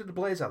considered a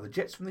blazar, the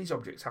jets from these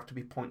objects have to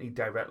be pointing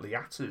directly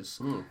at us.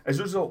 As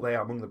a result, they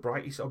are among the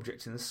brightest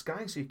objects in the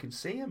sky, so you can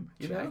see them.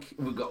 Check.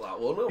 We've got that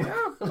one.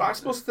 Yeah, but I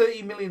suppose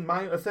 13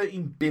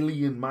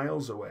 billion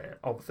miles away,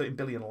 or 13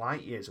 billion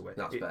light years away.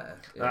 That's better.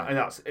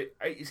 Yeah.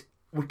 And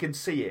we can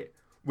see it,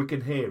 we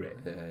can hear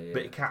it,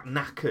 but it can't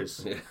knack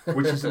us,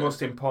 which is the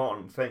most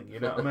important thing.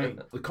 You know what I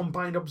mean? The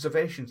combined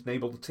observations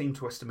enabled the team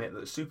to estimate that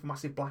the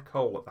supermassive black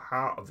hole at the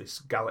heart of this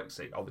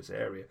galaxy, or this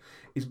area,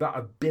 is about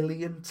 1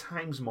 billion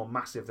times more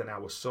massive than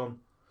our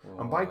sun.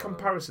 Wow. And by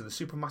comparison, the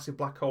supermassive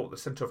black hole at the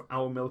centre of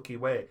our Milky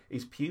Way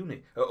is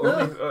puny,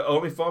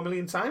 only 4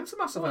 million times the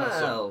mass of our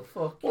sun.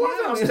 I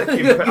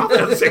think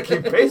I was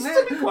taking piss,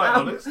 to be quite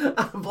honest.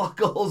 Black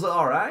holes are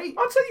alright.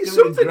 I'll tell you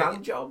something.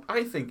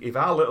 I think if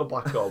our little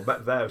black hole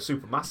met their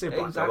supermassive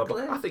black hole,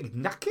 I think he'd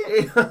knack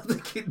it. I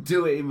think he'd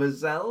do it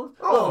himself.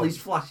 All these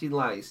flashing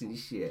lights and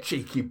shit.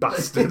 Cheeky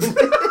bastard.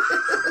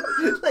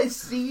 Let's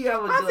see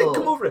how it goes. I think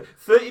come over it.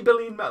 30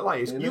 billion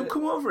lights. You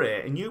come over here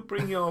and you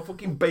bring your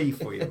fucking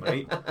beef with you,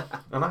 mate.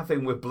 And I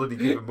think we're bloody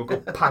giving him a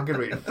good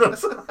paggering.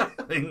 That's what I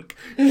think.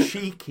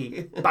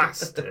 Cheeky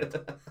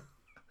bastard.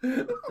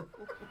 With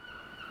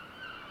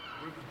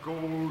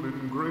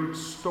golden great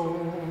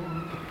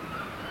stone,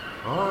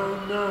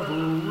 I never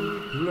will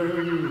play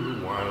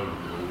the wild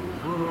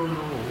rover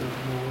no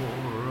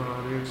more.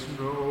 And it's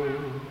no,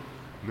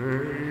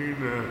 nay,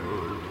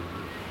 never.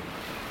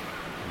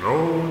 No,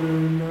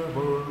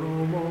 never no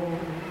more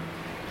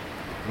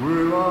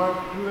will I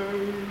play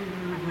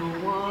the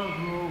wild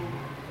rover.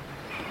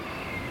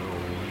 No,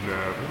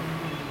 never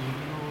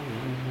no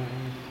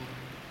more.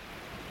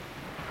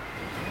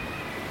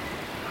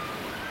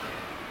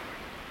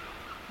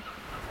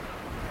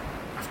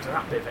 After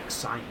that bit of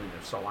excitement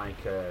of sort of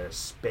like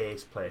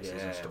space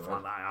places and stuff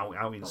like that,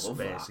 out in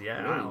space, I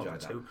really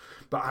enjoyed that too.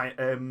 But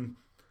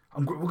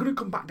we're going to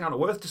come back down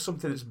to earth to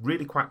something that's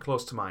really quite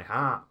close to my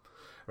heart,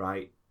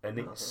 right? And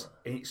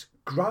it's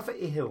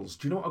Gravity Hills.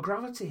 Do you know what a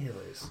Gravity Hill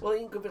is? Well,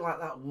 it could be like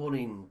that one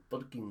in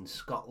fucking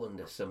Scotland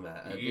or something.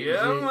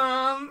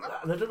 Man.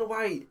 And I don't know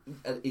why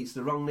it's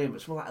the wrong name, but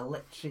it's more like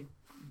electric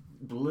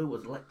blue or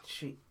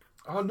electric.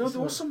 Oh no, there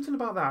was something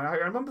about that. I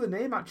remember the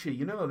name actually.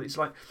 You know, it's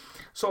like.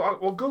 So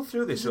we'll go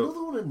through this. There's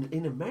another one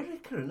in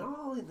America and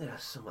all, isn't there?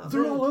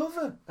 They're all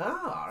over.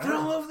 Ah, right. They're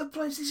all over the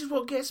place. This is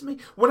what gets me.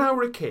 When I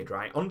were a kid,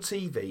 right, on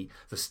TV,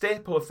 the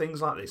staple of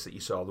things like this that you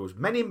saw, there was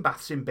men in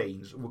baths in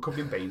beans. We're covered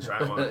in beans, right?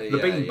 The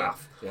bean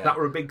bath. Yeah. That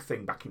were a big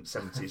thing back in the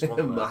 70s, wasn't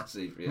it?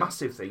 Massive, yeah.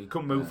 Massive thing. You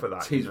couldn't move for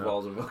that.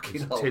 Tiswalls and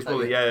fucking all that.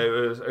 Tiswall,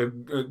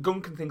 yeah,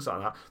 gunk and things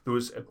like that. There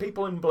was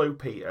people in Blue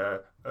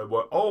Peter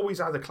were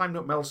always either climbing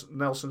up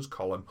Nelson's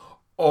column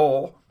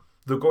or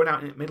they're going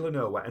out in the middle of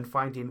nowhere and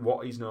finding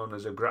what is known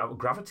as a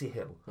gravity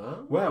hill.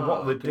 Where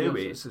what they do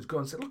is go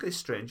and say, look at this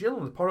strange hill,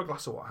 and they pour a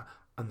glass of water,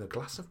 and the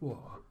glass of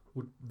water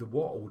the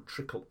water would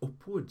trickle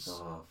upwards.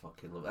 Oh,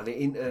 fucking love it.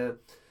 And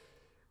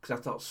because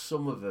I thought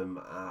some of them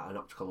are an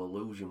optical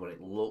illusion where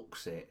it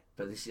looks it,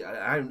 but this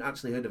I haven't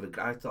actually heard of it.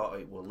 I thought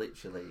it was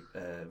literally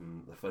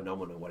a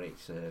phenomenon where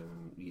it's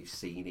you're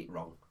seeing it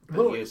wrong.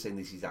 But you're saying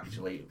this is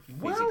actually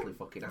physically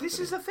fucking happening. This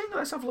is the thing.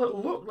 Let's have a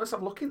little look. Let's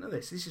have a look into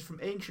this. This is from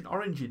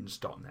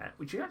ancientorigins.net,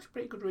 which is actually a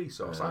pretty good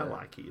resource. I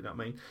like it, you know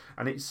what I mean?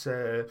 And it's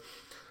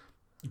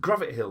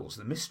Gravity Hills,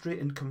 the mystery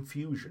and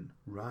confusion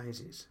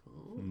rises.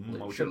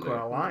 Which I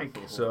quite like.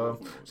 So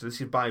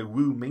this is by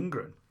Wu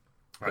Mingren.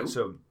 Right,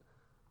 so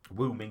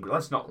Wu Mingren.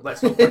 Let's not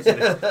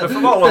they're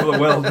from all over the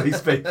world,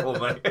 these people,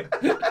 mate.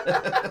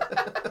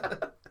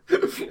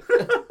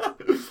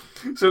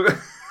 So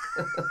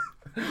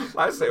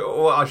I say,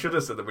 I should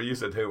have said that when you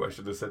said who, I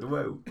should have said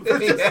whoa. We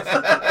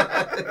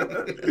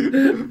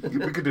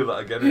could do that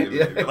again.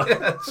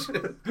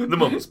 The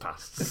moment's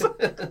passed.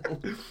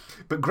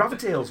 But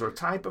gravity hills are a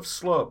type of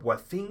slope where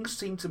things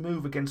seem to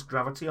move against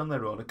gravity on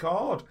their own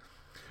accord.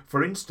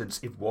 For instance,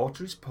 if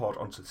water is poured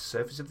onto the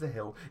surface of the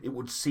hill, it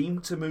would seem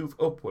to move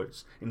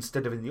upwards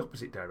instead of in the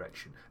opposite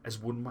direction, as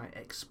one might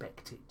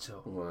expect it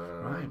to.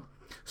 Wow. Right.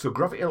 So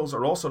gravity hills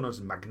are also known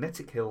as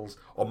magnetic hills,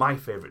 or my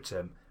favourite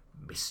term,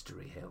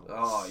 mystery hills.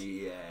 Oh,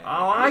 yeah.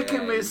 I like a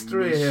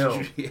mystery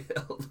hill.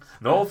 Hills.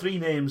 And all three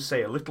names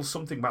say a little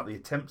something about the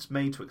attempts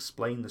made to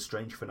explain the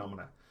strange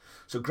phenomena.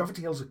 So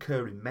gravity hills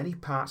occur in many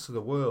parts of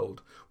the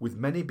world, with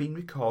many being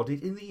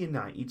recorded in the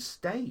United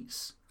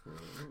States.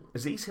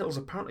 As these hills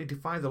apparently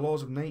defy the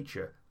laws of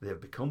nature, they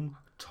have become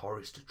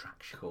tourist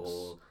attractions.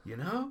 Cool. You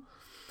know?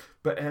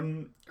 But,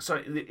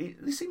 so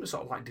they seem to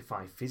sort of like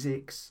defy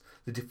physics.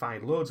 They defy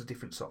loads of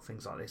different sort of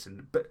things like this.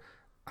 But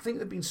I think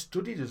they've been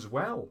studied as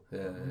well.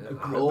 Yeah.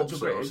 I hope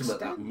so.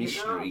 That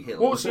mystery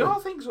hill. What's your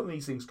things on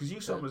these things? Because you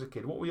saw them as a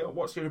kid.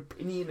 What's your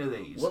opinion of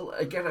these? Well,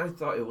 again, I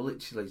thought it was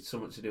literally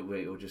something to do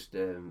with it was just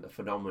a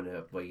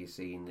phenomena where you're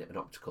seeing an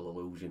optical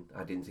illusion.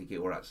 I didn't think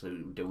it were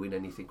actually doing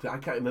anything. I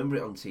can't remember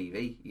it on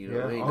TV. You know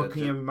what I mean?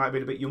 Okay, you might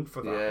be a bit young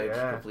for that. Yeah, just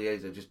a couple of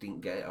years. I just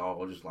didn't get it.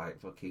 Or just like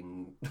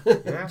fucking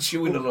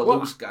chewing on a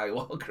Luke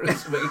Skywalker in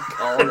some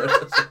corner.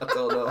 I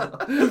don't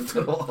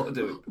know what I'm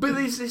doing. But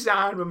this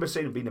I remember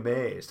seeing and being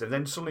amazed, and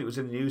then suddenly it was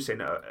in the news saying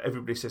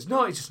everybody says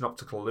no, it's just an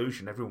optical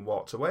illusion. Everyone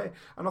walked away,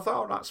 and I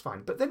thought, oh, that's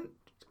fine. But then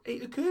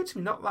it occurred to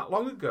me not that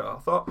long ago.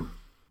 I thought,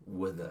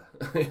 whether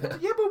but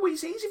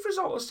it's easy for us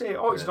all to say,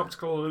 oh, it's an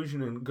optical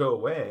illusion and go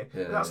away.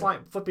 That's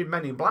like flipping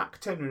Men in Black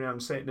turning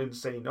around saying,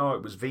 oh,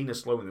 it was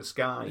Venus low in the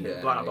sky,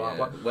 blah blah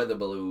blah. Weather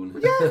balloon.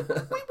 We don't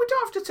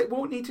have to we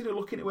won't need to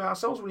look into it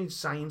ourselves. We need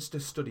science to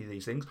study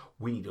these things.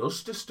 We need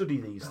us to study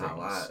these things.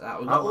 Like that.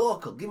 We've got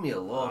local. Give me a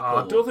local.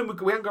 I don't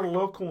think we haven't got a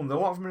local one. There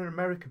are a lot of them in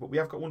America, but we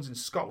have got ones in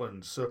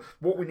Scotland. So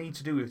what we need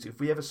to do is, if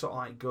we ever sort of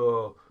like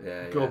go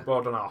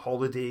abroad on our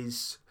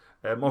holidays.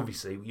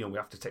 Obviously, we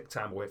have to take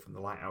time away from the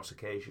lighthouse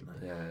occasionally.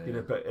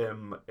 But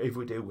if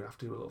we do, we have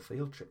to do a little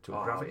field trip to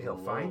a gravity hill,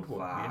 find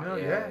one.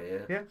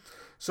 Yeah.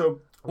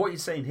 So what you're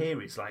saying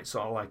here is like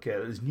sort of like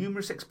there's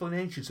numerous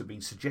explanations have been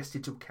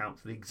suggested to account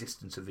for the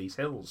existence of these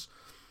hills.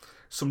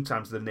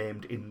 Sometimes they're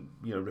named in,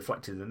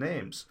 reflected in the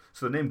names.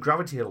 So the name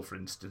Gravity Hill, for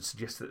instance,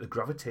 suggests that the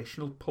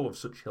gravitational pull of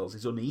such hills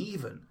is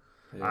uneven,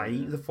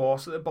 i.e. the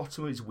force at the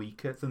bottom is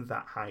weaker than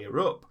that higher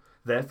up,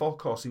 therefore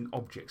causing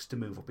objects to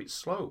move up its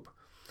slope.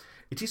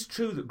 It is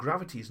true that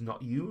gravity is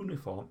not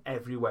uniform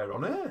everywhere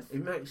on Earth.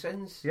 It makes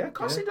sense. Yeah, of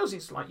course it does.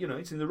 It's like,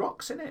 it's in the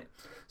rocks, isn't it?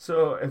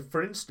 So,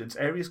 for instance,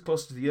 areas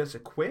close to the Earth's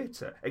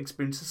equator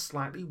experience a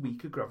slightly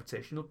weaker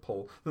gravitational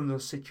pull than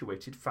those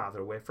situated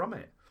farther away from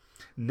it.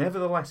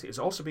 Nevertheless, it has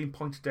also been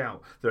pointed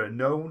out there are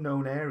no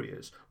known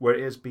areas where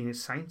it has been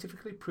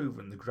scientifically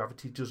proven the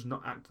gravity does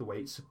not act the way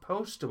it's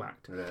supposed to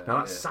act. Now,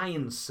 that's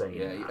science saying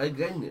that.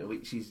 Again,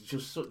 which is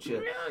just such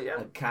a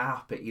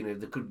carpet.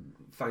 They could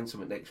find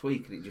something next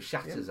week and it just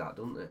shatters that,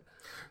 doesn't it?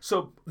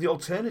 So the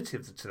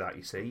alternative to that,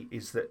 you see,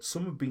 is that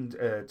some have been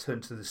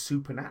turned to the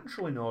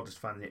supernatural in order to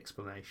find the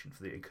explanation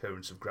for the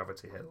occurrence of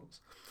gravity hills.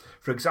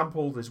 For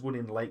example, there's one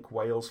in Lake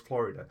Wales,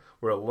 Florida,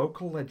 where a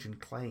local legend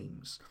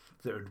claims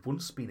there had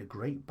once been a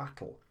great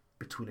battle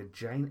between a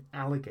giant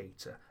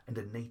alligator and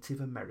a Native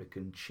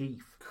American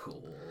chief.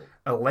 Cool.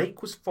 A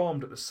lake was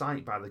formed at the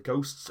site by the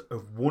ghosts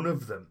of one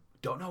of them,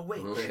 don't know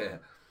which,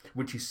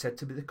 which is said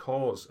to be the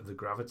cause of the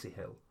gravity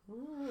hill.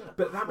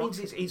 But that means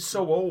it's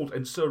so old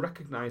and so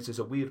recognised as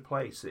a weird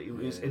place that it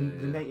was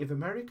in the Native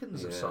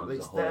Americans or something.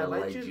 It's their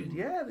legend.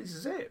 Yeah, this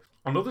is it.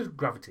 On other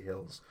gravity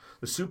hills,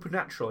 the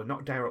supernatural are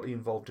not directly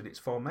involved in its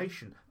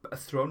formation, but are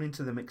thrown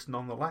into the mix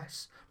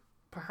nonetheless,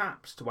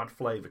 perhaps to add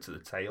flavour to the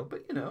tale,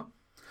 but you know.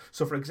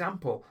 So, for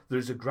example, there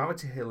is a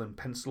gravity hill in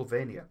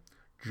Pennsylvania,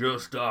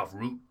 just off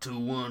Route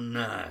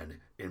 219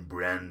 in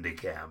Brandy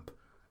Camp,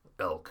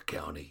 Elk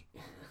County,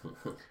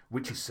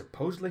 which is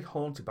supposedly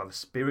haunted by the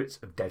spirits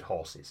of dead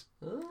horses.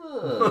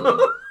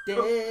 Oh,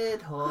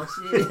 dead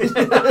horses.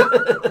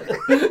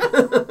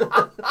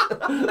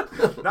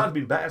 That'd have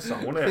been a better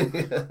song, wouldn't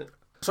it? Yeah.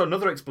 So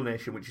another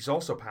explanation, which is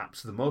also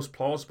perhaps the most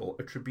plausible,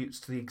 attributes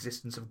to the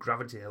existence of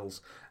gravity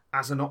hills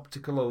as an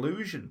optical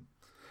illusion.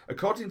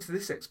 According to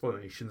this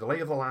explanation, the lay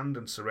of the land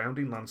and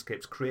surrounding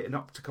landscapes create an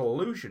optical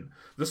illusion,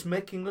 thus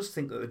making us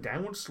think that the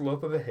downward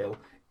slope of a hill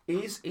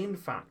is, in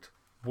fact,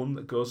 one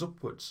that goes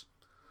upwards.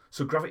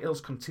 So gravity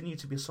hills continue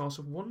to be a source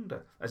of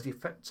wonder, as the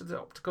effects of the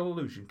optical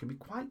illusion can be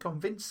quite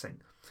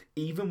convincing,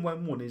 even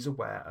when one is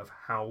aware of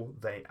how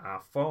they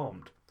are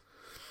formed.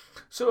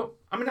 So,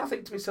 I mean, I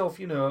think to myself,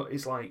 you know,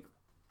 it's like,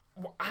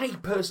 I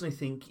personally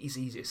think it's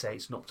easy to say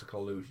it's an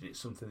optical illusion. It's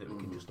something that we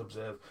can just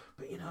observe.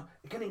 But, you know,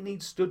 again, it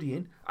needs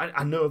studying.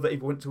 I know that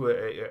if we went to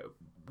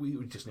we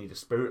would just need a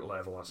spirit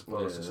level, I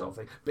suppose, sort of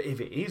thing. But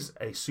if it is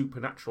a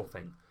supernatural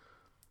thing,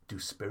 do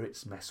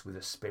spirits mess with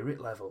a spirit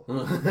level?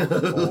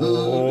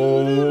 Oh,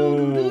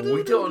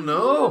 we don't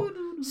know.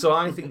 So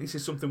I think this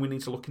is something we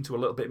need to look into a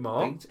little bit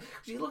more. Because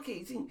you look at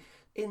it,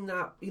 in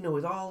that, you know,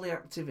 with all the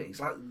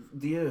activities, like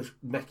the Earth's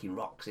making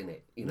rocks in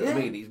it. You know what I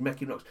mean? He's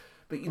making rocks.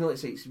 But, you know,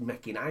 let's say it's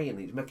making iron,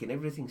 it's making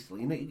everything still.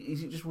 You know,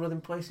 is it just one of them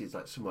places,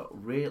 like somewhat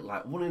real,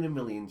 like 1 in a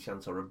million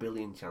chance or a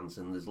billion chance,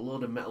 and there's a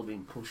load of metal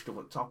being pushed up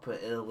at top of a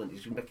hill, and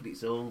it's just making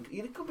its own. You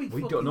know, it could be.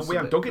 We don't know. We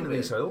haven't dug into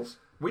these hills.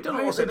 We don't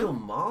know what's in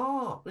them.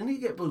 More. We need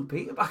to get Blue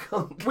Peter back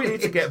on. We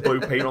need to get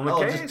Blue Peter on the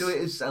case. Just do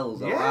it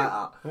ourselves.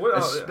 Yeah. I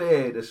like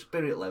that. A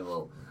spirit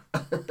level.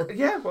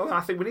 Yeah, well,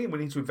 I think we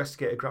need to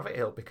investigate a gravity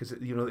hill because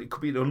you know it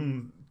could be an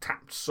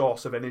untapped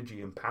source of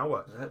energy and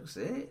power. That's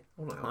it.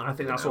 Well, I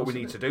think that's what we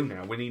need to do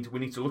now. We need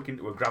to look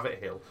into a gravity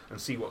hill and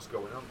see what's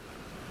going on.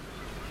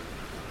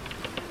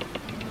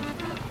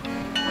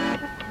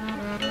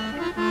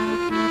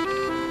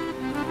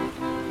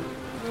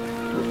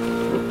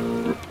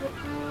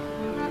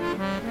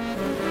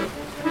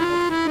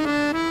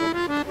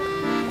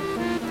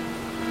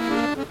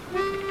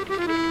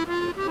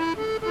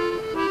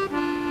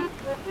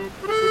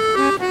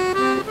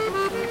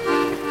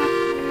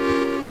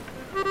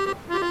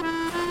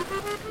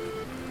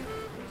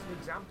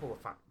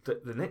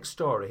 That the next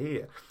story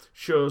here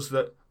shows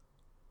that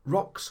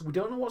rocks, we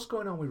don't know what's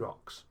going on with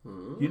rocks.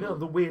 You know,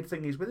 the weird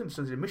thing is with them,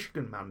 so there's a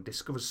Michigan man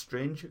discovers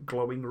strange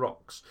glowing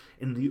rocks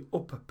in the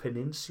Upper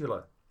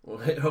Peninsula. Well,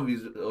 his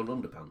own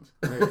underpants.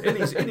 in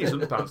his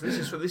underpants.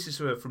 This is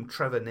from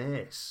Trevor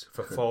Nace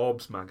for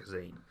Forbes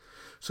magazine.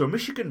 So a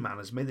Michigan man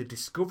has made the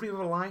discovery of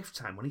a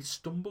lifetime when he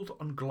stumbled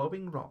on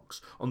glowing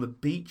rocks on the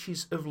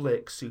beaches of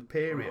Lake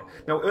Superior.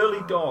 Now,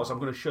 early doors, I'm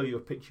going to show you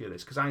a picture of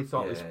this because I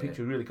thought this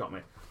picture really got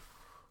me.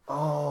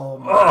 Oh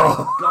my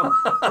God!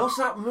 What's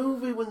that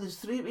movie when there's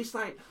three? It's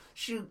like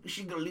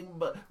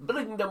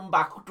bring them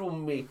back to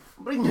me.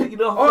 You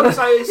know. Oh, it's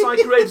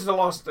like Raiders of the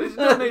Lost. It's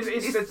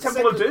the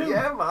Temple of Doom.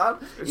 Yeah, man.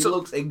 It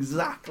looks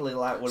exactly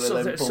like one of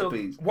them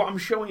puppies. So what I'm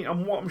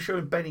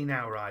showing Benny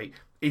now, right,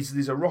 is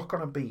there's a rock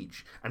on a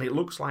beach, and it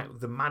looks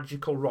like the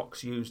magical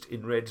rocks used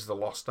in Raiders of the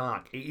Lost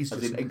Ark. It is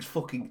just it's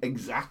fucking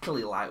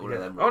exactly like one of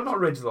them. Oh, not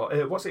Raiders of the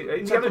Lost. What's it?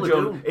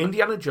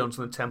 Indiana Jones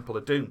and the Temple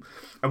of Doom.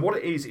 And what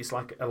it is, it's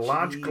like a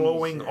large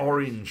glowing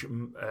orange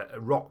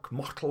rock,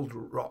 mottled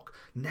rock,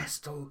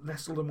 nestled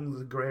among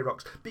the grey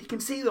rocks. But you can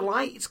see the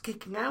light; it's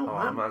kicking out.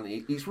 Oh man,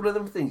 it's one of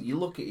them things. You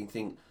look at it and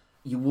think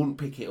you wouldn't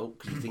pick it up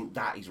because you think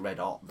that is red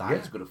hot. That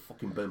is going to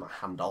fucking burn my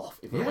hand off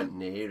if I went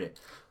near it.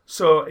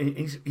 So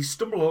he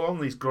stumbled along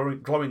these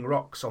glowing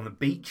rocks on the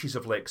beaches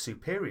of Lake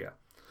Superior.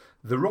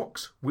 The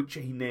rocks, which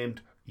he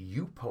named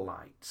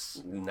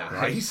Eupalites,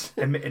 nice,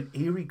 emit an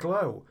eerie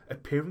glow,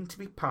 appearing to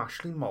be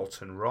partially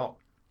molten rock.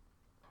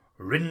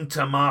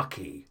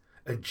 Rintamaki,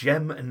 a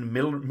gem and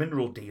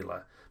mineral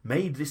dealer,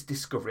 made this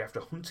discovery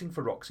after hunting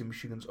for rocks in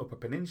Michigan's Upper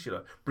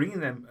Peninsula,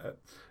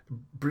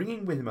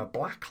 bringing with him a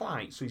black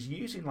light. So he's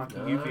using like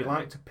a UV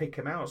light to pick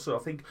them out. So I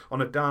think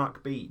on a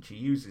dark beach he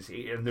uses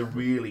it, and they're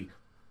really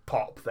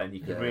pop. Then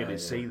you can really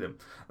see them,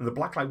 and the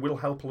black light will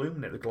help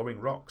illuminate the glowing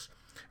rocks,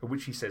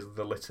 which he says are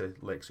the litter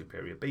Lake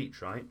Superior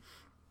beach, right?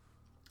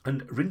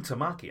 And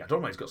Rintamaki, I don't know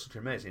why he's got such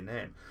an amazing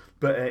name,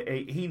 but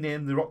he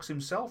named the rocks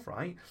himself,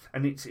 right?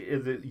 And it's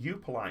the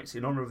Eupalites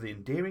in honour of the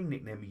endearing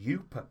nickname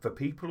Eupa for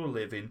people who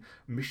live in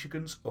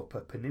Michigan's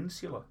Upper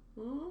Peninsula.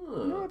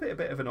 A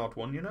bit of an odd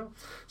one, you know.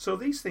 So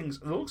these things,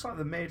 it looks like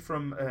they're made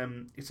from.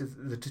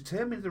 The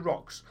determined the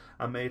rocks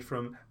are made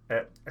from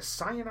a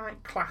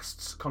cyanide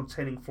clasts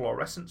containing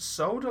fluorescent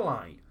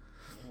sodalite.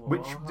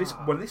 Which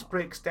when this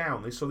breaks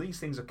down, so these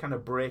things are kind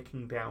of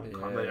breaking down.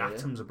 The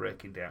atoms are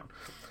breaking down,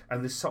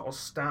 and they sort of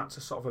start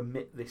to sort of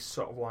emit this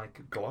sort of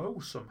like glow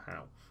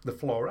somehow. They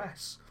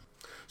fluoresce.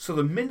 So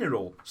the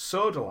mineral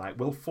sodalite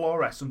will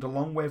fluoresce under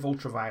long-wave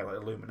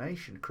ultraviolet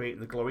illumination, creating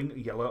the glowing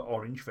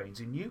yellow-orange veins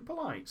in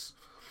eupalites.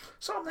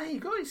 So there you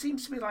go. It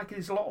seems to me like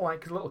there's a lot of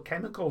like little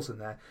chemicals in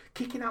there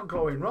kicking out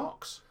glowing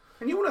rocks.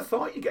 And you wouldn't have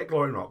thought you'd get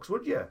glowing rocks,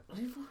 would you?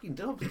 He fucking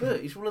does,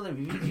 but it's one of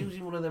them. If he's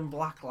using one of them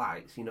black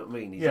lights, you know what I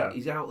mean?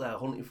 He's out there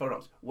hunting for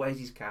rocks. Where's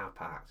his car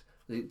parked?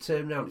 It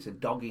turned round, it's a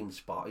dogging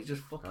spot. He's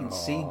just fucking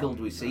seagulled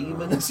with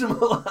semen and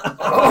something like that.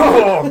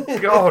 Oh,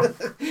 God.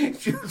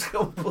 Just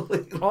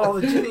completely.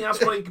 Oh, do you think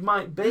that's what it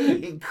might be?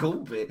 It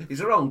could be. It's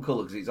the wrong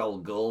colour because it's all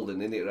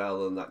golden, isn't it,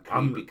 rather than that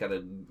creepy kind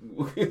of...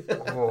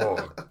 Oh,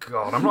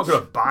 God. I'm not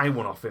going to buy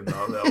one off him,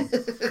 though.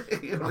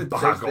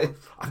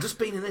 I've just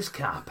been in this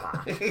car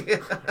park.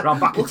 Round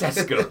back at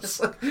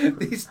Tesco's.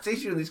 This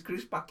tissue in this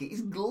crisp packet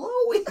is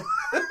glowing.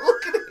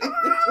 Look at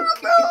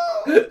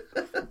it.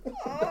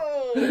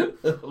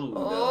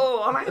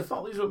 Oh, and I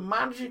thought these were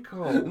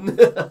magical.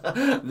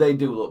 They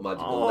do look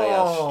magical. They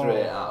are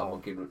straight out of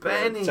fucking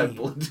Benny.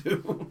 Temple of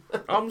Doom.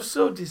 I'm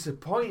so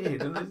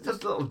disappointed. And there's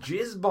just little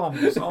jizz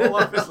bombs all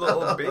over his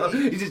little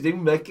beak. He's just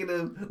him making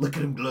them. Look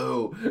at him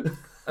glow.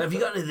 Have you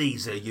got any of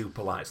these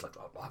eupalites? Like,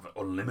 I have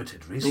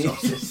unlimited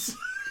resources.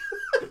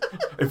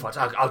 In fact,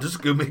 I'll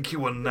just go make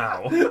you one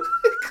now.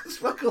 Because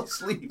Freckle's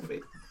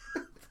sleeping.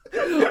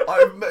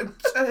 I've met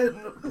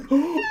 10.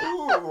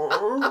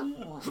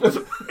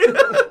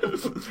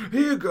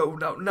 Here you go.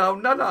 Now,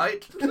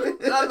 night.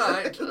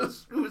 Night.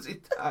 Was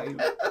it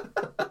time?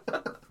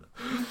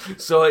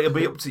 So it'll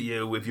be up to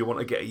you if you want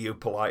to get a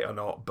eupalite or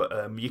not.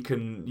 But you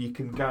can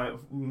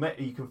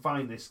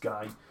find this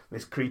guy,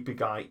 this creepy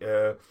guy,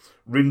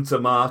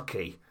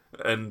 Rintamaki,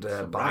 and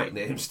buy right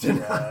names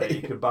tonight.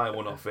 you can buy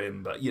one off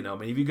him. But you know, I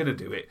mean, if you're going to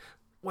do it,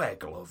 wear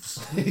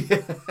gloves.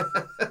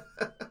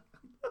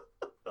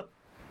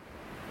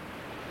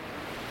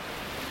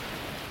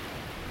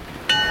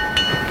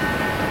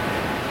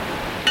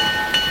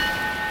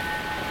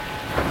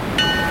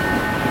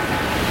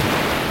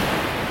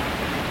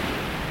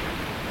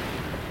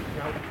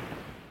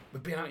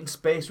 We've been out in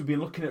space, we've been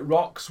looking at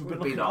rocks, we've been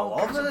looking all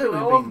at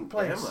over the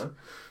place.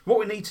 What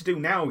we need to do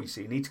now, you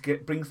see, need to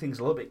bring things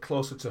a little bit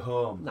closer to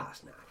home.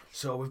 That's nice.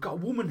 So we've got a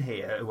woman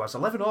here who has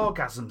 11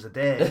 orgasms a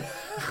day.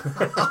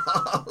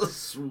 Oh,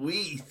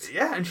 sweet.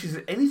 Yeah, and she's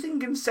anything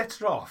can set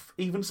her off,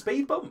 even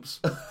speed bumps.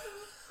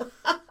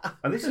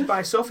 And this is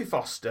by Sophie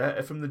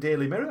Foster from the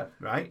Daily Mirror,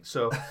 right?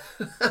 So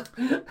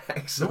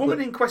the woman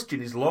in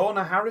question is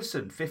Lorna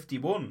Harrison,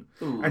 51.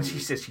 Ooh. And she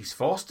says she's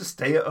forced to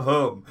stay at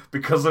home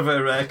because of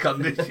her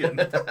condition.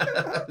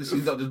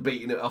 She's not just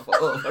beating it off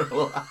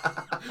over.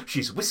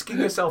 She's whisking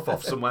herself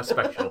off somewhere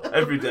special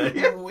every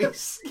day.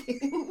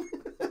 Whisking.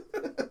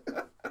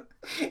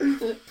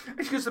 And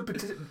she goes,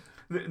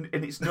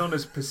 and it's known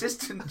as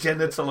persistent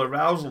genital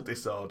arousal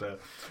disorder,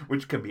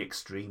 which can be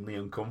extremely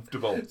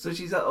uncomfortable. So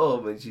she's at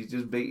home and she's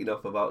just beating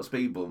off about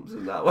speed bumps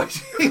and that way.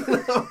 You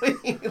know what I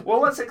mean?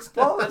 Well, let's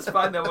explore. Let's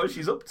find out what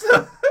she's up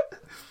to.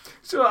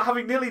 So,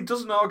 having nearly a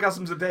dozen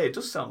orgasms a day, it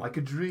does sound like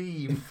a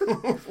dream.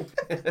 But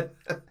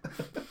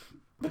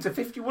a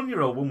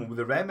 51-year-old woman with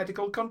a rare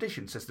medical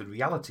condition says the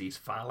reality is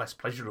far less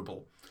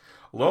pleasurable.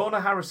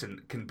 Lorna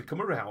Harrison can become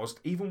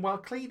aroused even while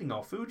cleaning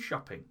or food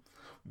shopping,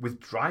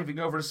 with driving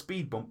over a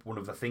speed bump one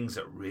of the things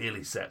that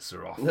really sets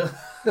her off.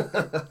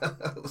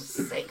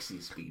 Sexy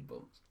speed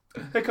bumps.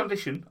 Her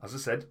condition, as I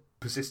said,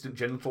 persistent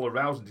genital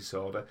arousal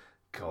disorder,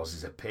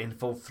 causes a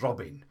painful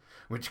throbbing,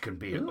 which can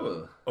be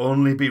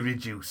only be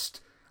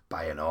reduced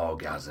by an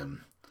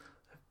orgasm.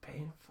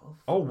 Painful.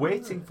 Or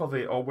waiting for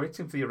the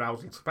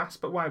arousal to pass.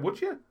 But why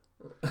would you?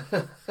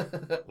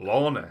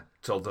 Lorna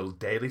told the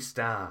Daily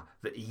Star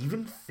that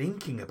even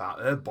thinking about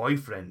her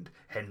boyfriend,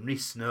 Henry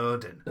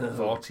Snowden,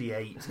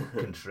 48,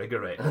 can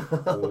trigger it.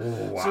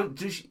 Oh, so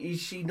is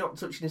she not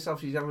touching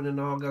herself? She's having an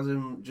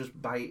orgasm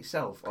just by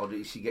itself? Or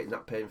is she getting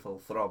that painful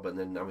throb and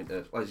then having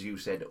to, as you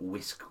said,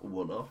 whisk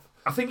one off?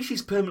 I think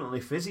she's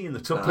permanently fizzy in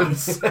the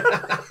tuppence.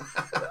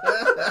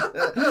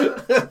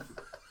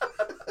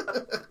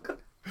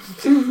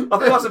 I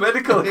think that's a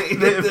medical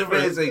name.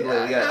 Basically,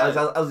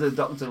 as a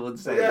doctor would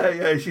say.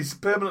 Yeah, she's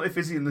permanently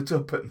fizzy in the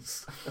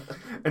tuppence.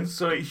 And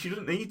so she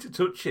doesn't need to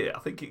touch it. I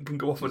think it can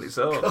go off on its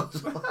own.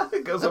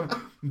 It goes on.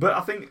 But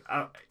I think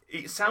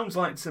it sounds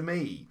like to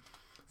me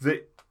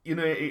that, you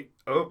know,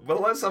 well,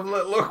 let's have a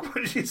little look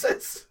what she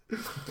says.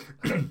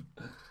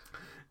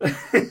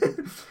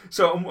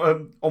 So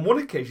on one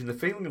occasion the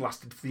feeling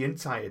lasted for the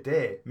entire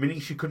day,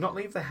 meaning she could not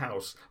leave the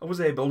house and was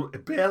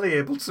barely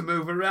able to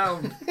move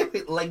around.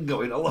 Leg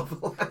going all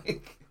over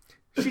like.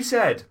 She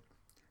said,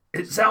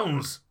 "It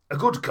sounds a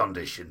good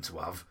condition to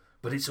have,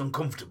 but it's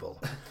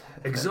uncomfortable,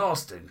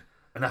 exhausting,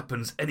 and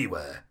happens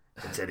anywhere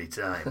at any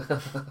time."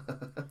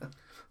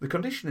 The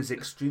condition is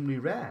extremely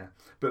rare,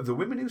 but of the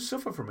women who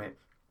suffer from it,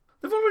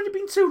 there've already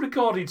been 2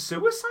 recorded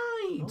suicides.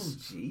 Oh,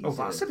 Jesus. Oh,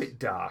 that's a bit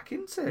dark,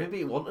 isn't it?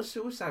 Maybe it wasn't a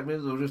suicide.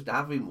 Maybe they were just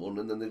having one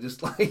and then they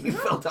just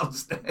fell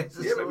downstairs.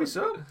 Yeah, maybe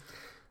so.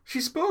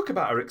 She spoke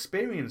about her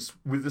experience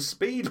with the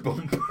speed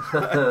bump.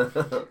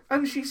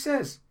 And she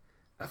says,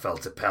 I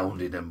felt a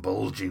pounding and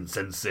bulging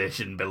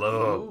sensation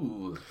below.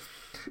 Ooh.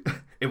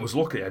 It was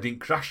lucky I didn't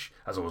crash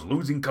as I was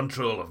losing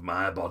control of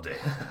my body.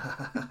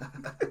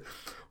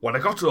 When I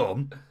got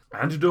home, I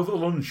handed over the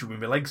lunch with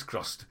my legs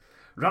crossed,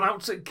 ran out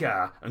to the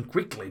car and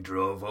quickly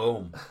drove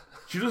home.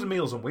 She does a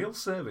Meals on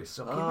Wheels service,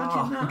 so can you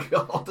imagine that?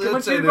 God, Can you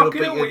imagine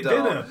rocking up with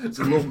dinner? It's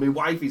a love, my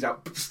wife is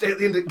out. Stay at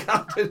the end of the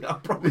garden, I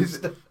promise.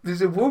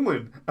 There's a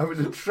woman having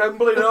a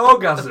trembling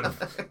orgasm,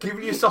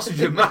 giving you sausage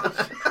and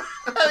mash.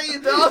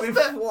 You don't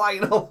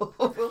flying all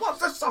over. What's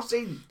the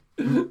sausage?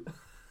 Who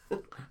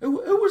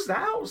was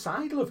that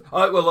outside, love?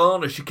 Oh, well,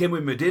 Lorna, she came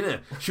with my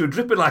dinner. She was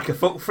dripping like a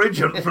fuck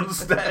fridge on the front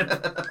step.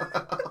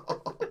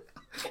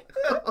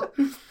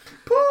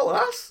 Poor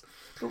lass.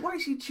 But why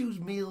should you choose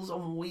Meals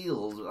on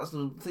Wheels? That's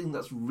the thing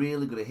that's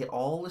really going to hit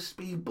all the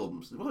speed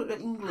bumps. Look at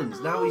England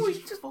now; he's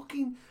just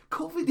fucking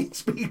covered in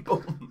speed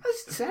bumps.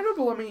 That's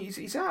terrible. I mean,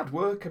 it's hard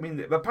work. I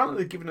mean, apparently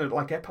they're giving her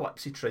like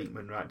epilepsy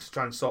treatment, right, to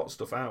try and sort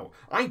stuff out.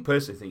 I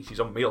personally think she's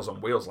on Meals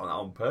on Wheels like that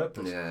on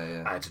purpose.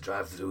 Yeah. I had to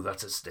drive through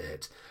that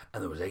estate,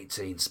 and there was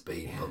 18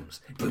 speed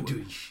bumps.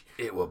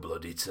 It were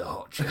bloody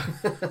torture.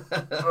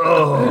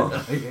 Oh, I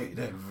hate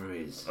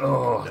everything.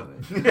 oh.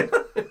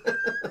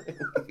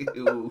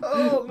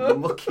 Oh, no. The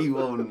mucky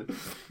one.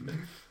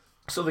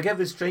 So they gave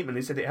this treatment.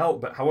 They said it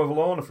helped, but however,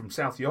 Lorna from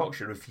South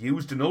Yorkshire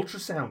refused an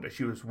ultrasound as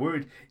she was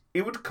worried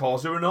it would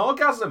cause her an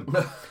orgasm.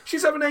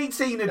 She's having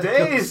 18 a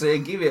day. Say,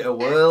 give it a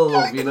whirl,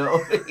 love. You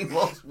know, he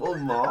lost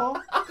one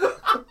more.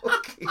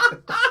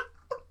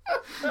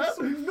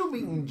 Some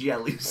numbing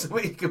jelly,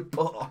 something you can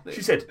put on it.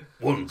 She said,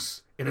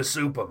 once in a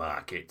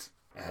supermarket,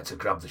 I had to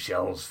grab the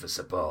shelves for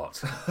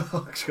support.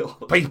 Oh,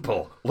 God.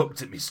 People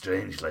looked at me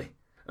strangely.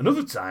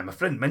 Another time, a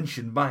friend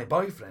mentioned my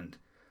boyfriend,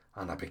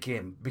 and I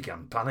began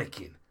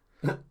panicking.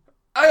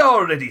 I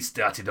already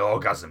started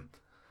orgasm,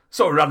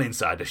 so I ran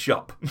inside a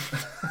shop.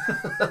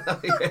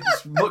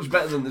 It's much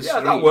better than the street.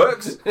 Yeah, that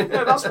works.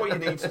 Yeah, that's what you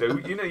need to do.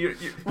 You know, you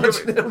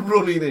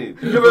running in.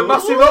 you have a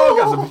massive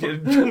orgasm. You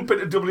jump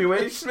into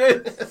W.H.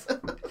 Smith.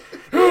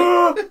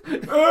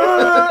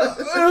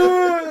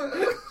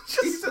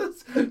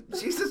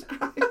 Jesus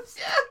Christ.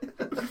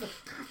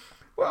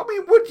 Well, I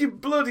mean, would you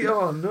bloody...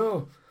 Oh,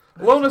 no.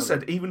 Lorna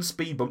said even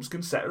speed bumps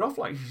can set her off,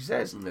 like she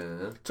says.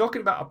 Yeah.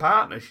 Talking about a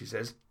partner, she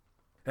says,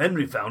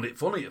 Henry found it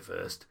funny at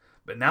first,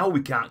 but now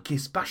we can't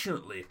kiss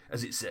passionately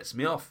as it sets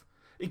me off.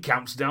 He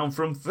counts down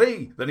from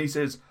 3, then he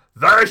says,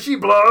 there she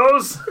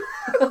blows!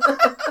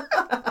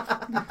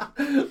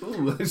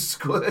 Ooh,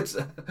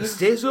 squirter. He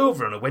stays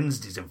over on a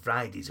Wednesdays and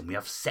Fridays and we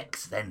have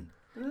sex then.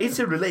 It's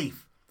a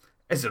relief.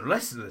 As the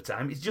rest of the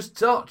time, it's just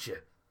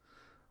torture.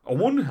 On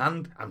one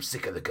hand, I'm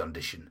sick of the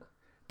condition,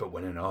 but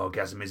when an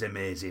orgasm is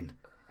amazing,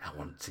 I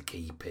want to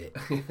keep it.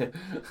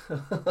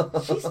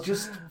 She's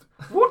just...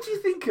 What do you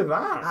think of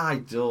that? I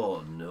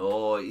don't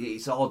know.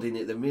 It's odd,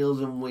 innit? The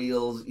Meals on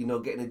Wheels, you know,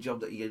 getting a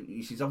job that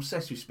she's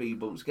obsessed with speed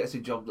bumps, gets a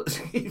job that's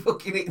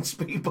fucking hitting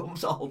speed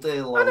bumps all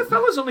day long. And a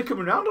fella's only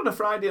coming round on a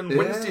Friday and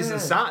Wednesdays and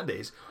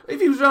Saturdays.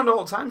 If he was around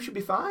all the time, she'd be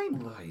fine.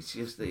 Well, it's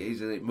just,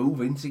 isn't it?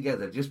 Moving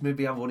together, just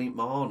maybe have one in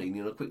the morning,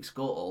 you know, a quick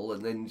scuttle,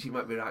 and then she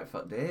might be right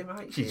for the day,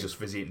 right? She's just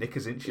visiting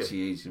Knickers, isn't she?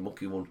 She is,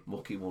 mucky one.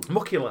 Mucky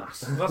lass.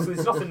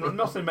 There's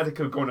nothing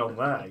medical going on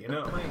there, you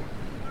know what I mean?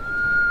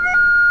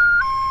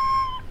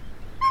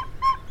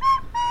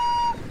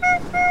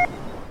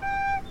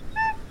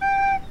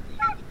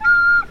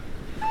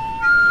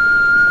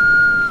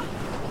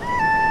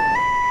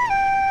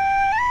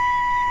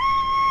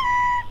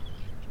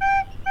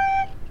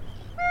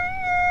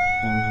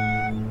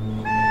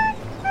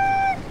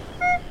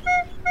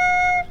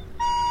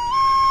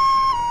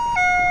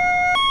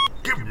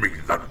 Give me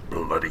that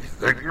bloody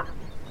thing.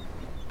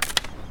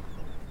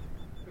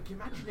 But can you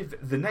imagine if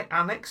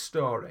our next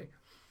story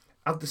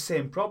had the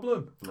same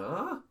problem?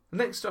 Ah? The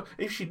next story,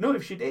 if she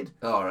did.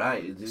 All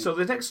right. So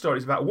the next story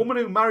is about a woman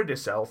who married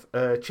herself,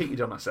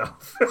 cheated on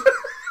herself.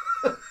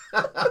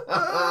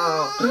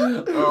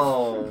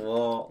 Oh,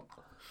 what?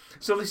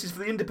 So this is for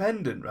The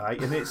Independent,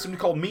 right? And it's something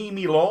called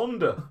Mimi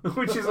Launder,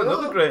 which is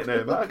another great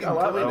name. I like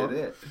that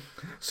one.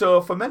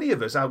 So for many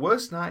of us, our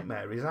worst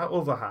nightmare is our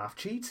other half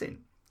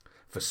cheating.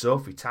 For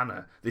Sophie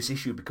Tanner, this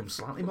issue becomes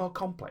slightly more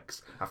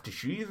complex after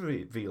she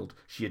revealed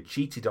she had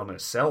cheated on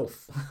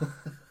herself.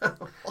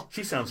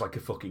 She sounds like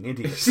a fucking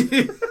idiot.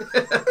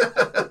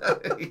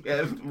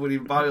 Yeah, would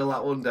you boil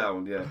that one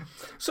down, yeah.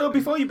 So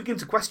before you begin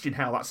to question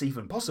how that's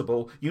even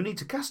possible, you need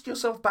to cast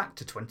yourself back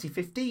to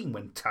 2015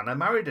 when Tanner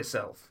married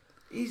herself.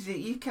 Is it?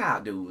 You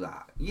can't do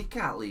that. You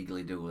can't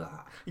legally do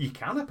that. You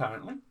can,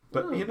 apparently.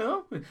 But, you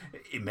know,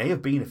 it may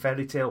have been a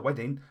fairy tale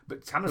wedding,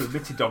 but Tanner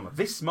admitted on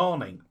This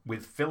Morning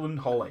with Phil and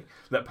Holly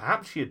that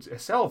perhaps she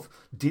herself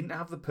didn't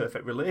have the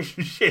perfect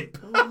relationship.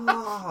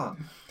 Oh.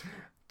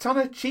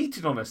 Tanner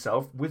cheated on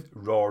herself with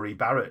Rory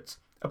Barrett,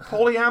 a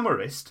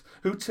polyamorist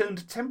who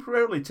turned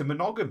temporarily to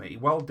monogamy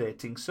while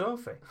dating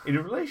Sophie in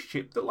a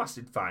relationship that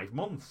lasted 5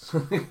 months.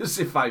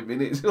 Say 5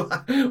 minutes.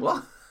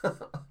 What?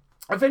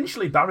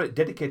 Eventually, Barrett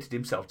dedicated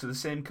himself to the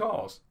same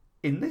cause,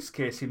 in this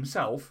case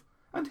himself,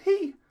 and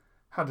he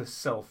had a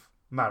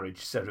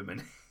self-marriage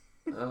ceremony.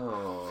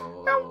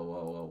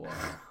 Oh.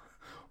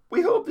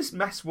 We hope this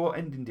mess won't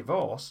end in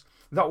divorce.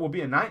 That will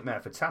be a nightmare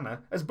for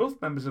Tanner, as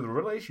both members of the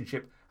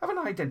relationship have an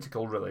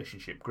identical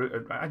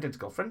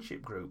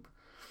friendship group.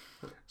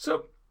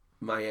 So,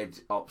 my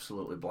head's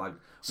absolutely blank.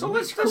 So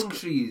which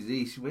country is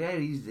this? Where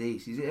is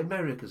this? Is it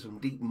America? Some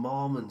deep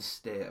Mormon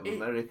state of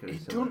America?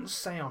 It doesn't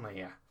say on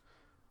here.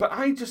 But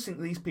I just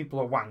think these people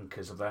are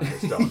wankers of their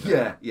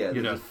daughter. yeah,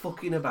 you know, just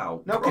fucking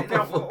about. Now, okay,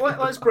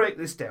 let's break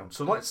this down.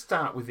 So let's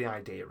start with the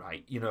idea,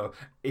 right? You know,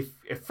 if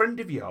a friend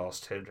of yours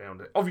turned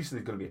around, obviously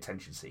they're going to be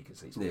attention seekers.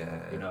 These people,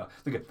 you know,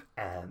 they go,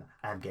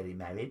 "I'm getting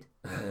married."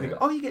 They go,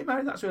 "Oh, you get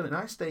married? That's really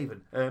nice,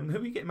 Stephen. Who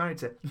are you getting married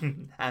to?"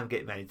 "I'm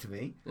getting married to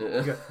me."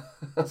 You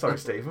go, "Sorry,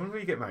 Stephen. Who are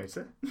you getting married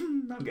to?"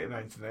 "I'm getting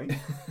married to me."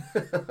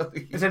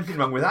 Is anything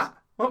wrong with that?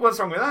 What's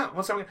wrong with that?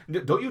 What's wrong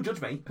with... Don't you judge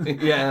me.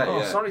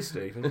 Sorry,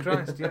 Stephen.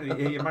 Christ,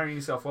 you're marrying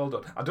yourself. Well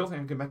done. I don't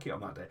think I can make it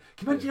on that day.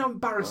 Can you imagine how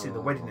embarrassing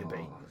the wedding would be?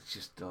 I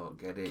just don't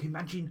get it. Can you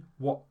imagine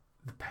what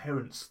the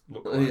parents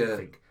look like? I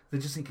think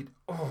they're just thinking,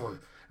 oh.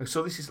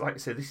 So this is, like I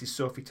said, this is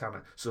Sophie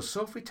Tanner. So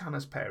Sophie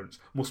Tanner's parents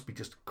must be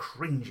just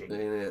cringing.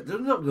 Yeah, they're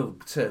not going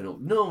to turn up.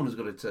 No one is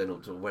going to turn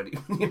up to a wedding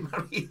when you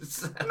marry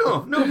yourself.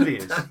 No, nobody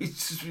is.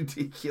 It's just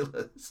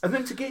ridiculous. And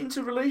then to get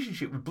into a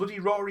relationship with bloody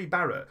Rory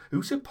Barrett,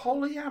 who's a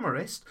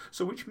polyamorist,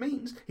 so which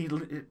means he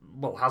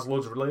has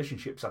loads of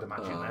relationships, I'd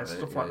imagine,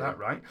 stuff like that,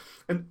 right?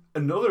 And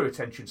another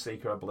attention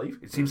seeker, I believe.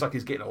 It seems like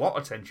he's getting a lot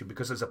of attention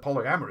because as a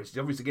polyamorist, he's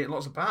obviously getting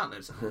lots of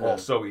partners, or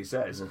so he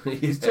says.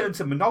 He's turned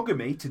to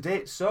monogamy to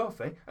date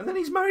Sophie, and then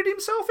he's married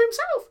himself.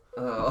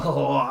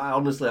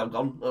 Honestly, I'm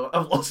gone.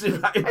 I've lost it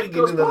right at the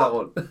beginning of that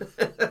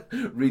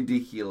one.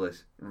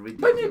 Ridiculous.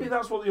 But maybe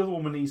that's what the other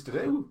woman needs to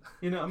do.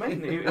 You know what I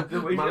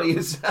mean? Marry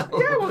herself.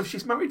 Yeah, well, if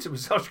she's married to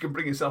herself, she can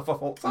bring herself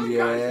off all the time.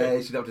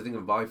 Yeah, she'd have to think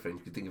of a boyfriend.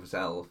 She could think of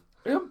herself.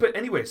 Yeah, but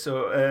anyway,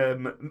 so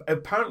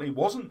apparently it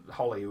wasn't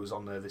Holly who was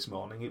on there this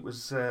morning. It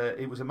was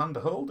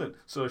Amanda Holden.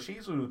 So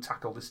she's who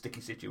tackled this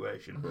sticky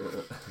situation.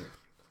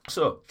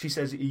 So she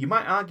says, you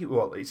might argue.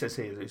 Well, it says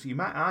here, you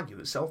might argue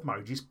that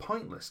self-marriage is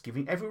pointless,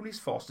 giving everyone is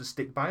forced to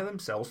stick by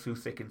themselves through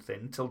thick and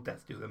thin till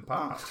death do them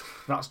part.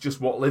 That's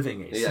just what living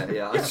is.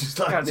 Yeah. It's just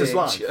like just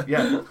life.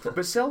 Yeah,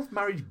 but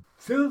self-married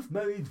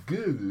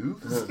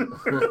girls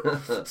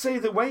say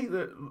the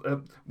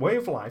way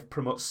of life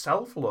promotes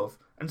self-love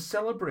and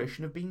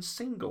celebration of being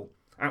single,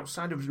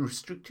 outside of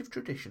restrictive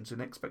traditions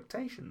and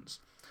expectations.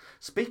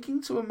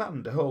 Speaking to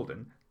Amanda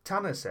Holden,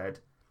 Tanner said,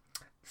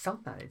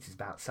 self-marriage is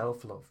about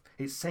self-love.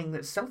 It's saying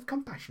that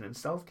self-compassion and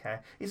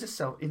self-care is as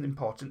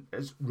important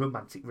as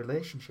romantic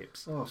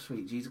relationships. Oh,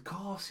 sweet Jesus. Of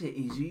course it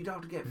is. You don't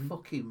have to get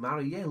fucking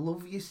married. Yeah,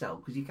 love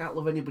yourself, because you can't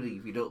love anybody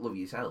if you don't love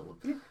yourself.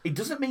 Yeah. It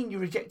doesn't mean you're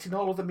rejecting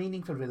all other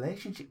meaningful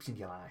relationships in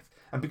your life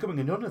and becoming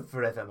a nun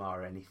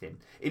forevermore or anything.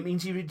 It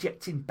means you're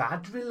rejecting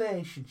bad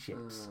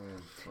relationships.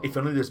 If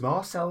only there's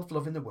more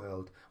self-love in the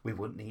world, we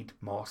wouldn't need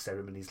more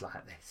ceremonies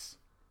like this.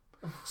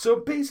 So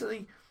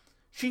basically,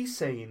 she's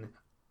saying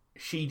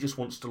she just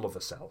wants to love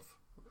herself.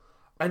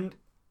 And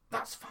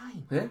that's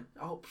fine. Yeah,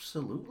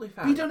 absolutely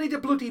fine. You don't need a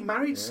bloody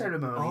marriage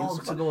ceremony. All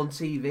to go on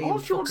TV all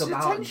and she fuck wants is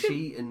about and attention.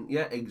 cheat and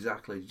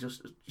exactly,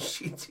 just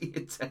shitty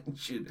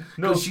attention.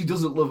 No. Because she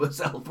doesn't love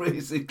herself,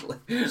 basically.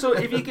 So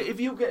if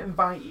you get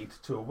invited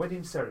to a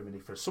wedding ceremony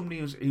for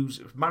somebody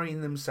who's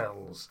marrying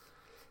themselves,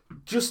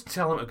 just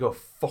tell them to go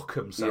fuck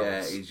themselves. Yeah,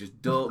 it's just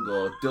don't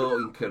go,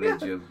 don't encourage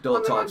them,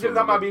 don't talk to them.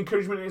 That might be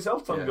encouragement in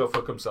itself. Tell them to go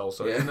fuck themselves.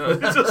 So, yeah.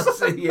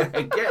 Just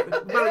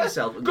Marry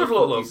yourself. And good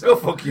go luck, fuck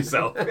love. Go fuck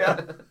yourself.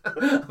 Yeah.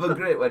 Have a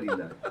great wedding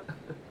day.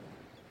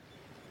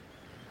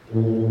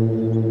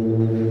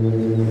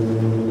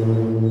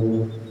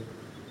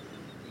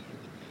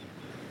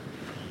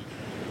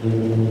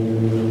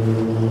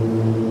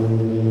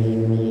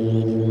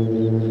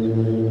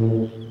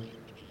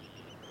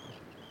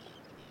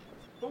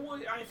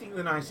 I think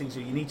the nice things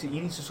are you need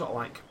to sort of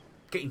like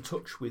get in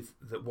touch with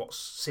what's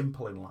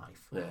simple in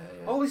life. Yeah.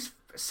 All this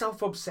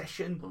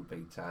self-obsession,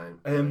 big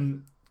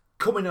time.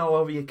 Coming all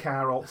over your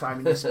car all the time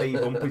in the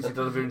speed bump as you're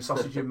delivering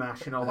sausage and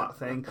mash and all that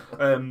thing.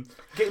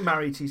 Getting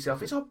married to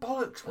yourself, it's all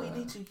bollocks. What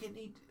you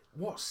need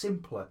what's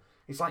simpler.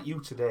 It's like you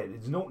today.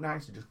 There's no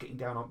nicer just getting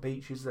down on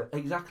beach, is there?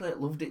 Exactly. I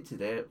loved it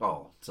today.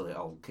 Oh, till it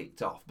all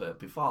kicked off. But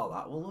before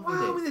that, we loved it.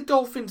 I mean, the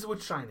dolphins were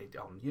trying it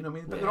on, you know what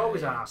I mean? But they're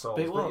always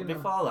arseholes. But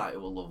before that, it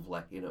was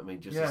lovely, you know what I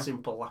mean? Just a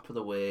simple lap of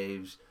the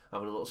waves,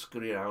 having a little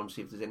scurry around,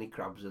 see if there's any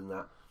crabs in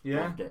that.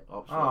 Yeah. Loved it.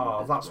 Absolutely.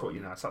 Oh, that's what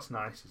you know. That's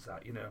nice, is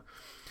that, you know?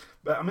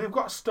 But, I mean, I've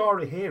got a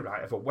story here,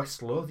 right, of a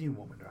West Lothian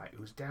woman, right,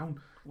 who's down...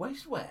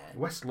 West where?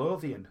 West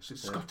Lothian, so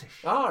it's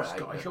Scottish. All right.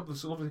 Scottish, up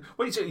the lovely.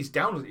 Well, it's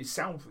down, it's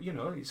south, you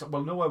know,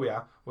 know where we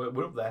are.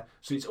 We're up there.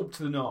 So it's up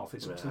to the north.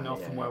 It's up to the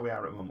north from where we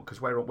are at the moment, because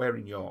we're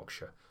in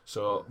Yorkshire.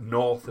 So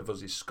north of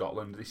us is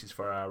Scotland. This is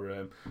for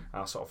our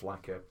sort of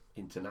like a...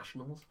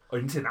 Internationals? Oh,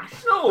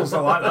 internationals, I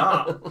like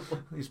that.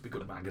 It used to be a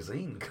good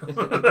magazine.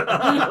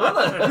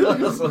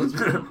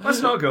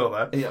 Let's not go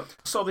there. Yep.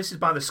 So this is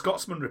by the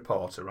Scotsman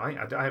Reporter, right?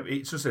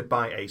 It's just said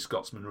by a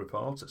Scotsman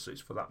Reporter, so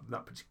it's for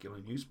that particular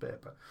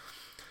newspaper.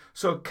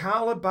 So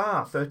Carla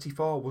Barr,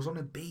 34, was on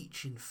a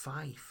beach in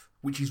Fife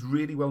which is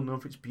really well known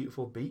for its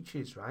beautiful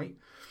beaches, right?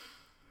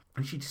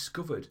 And she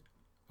discovered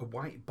a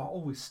white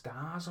bottle with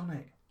stars on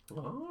it.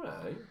 All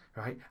right.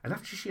 Right? And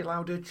after she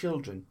allowed her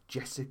children,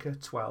 Jessica,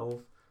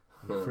 12,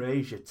 and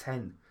Fraser,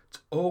 10, to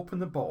open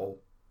the bottle,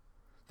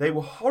 they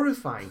were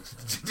horrified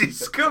to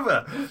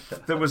discover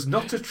there was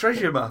not a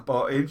treasure map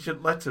or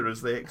ancient letter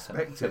as they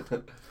expected,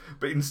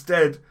 but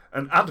instead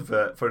an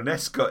advert for an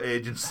escort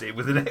agency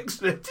with an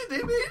X-rated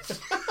image.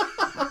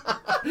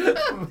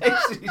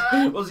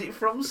 Was it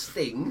from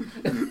Sting?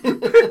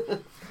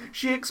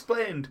 She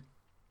explained,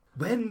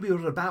 "When we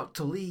were about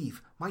to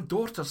leave, my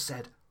daughter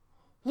said,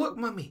 'Look,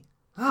 Mummy,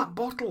 that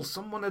bottle,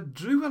 someone had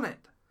drew on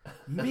it.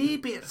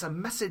 Maybe it's a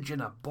message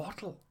in a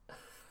bottle.'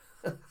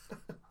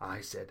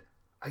 I said,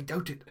 'I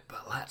doubt it,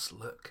 but let's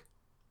look.'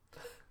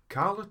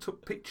 Carla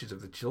took pictures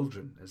of the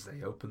children as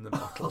they opened the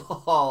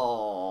bottle.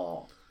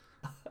 Oh.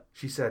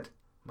 She said,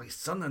 'My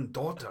son and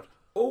daughter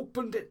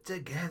opened it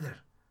together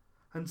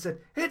and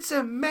said, "It's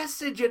a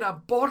message in a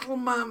bottle,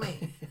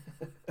 Mammy."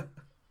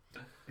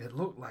 It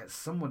looked like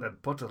someone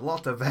had put a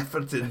lot of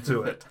effort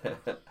into it.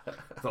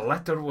 The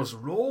letter was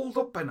rolled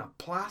up in a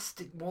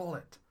plastic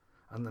wallet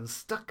and then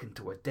stuck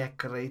into a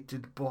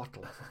decorated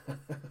bottle.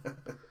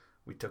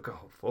 We took a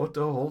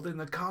photo holding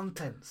the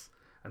contents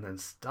and then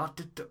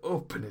started to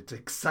open it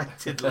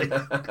excitedly."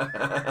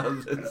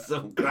 There's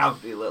some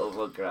crafty little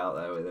fucker out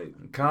there with it.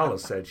 And Carla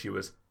said she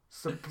was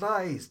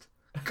surprised,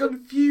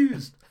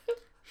 confused,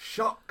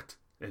 shocked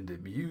and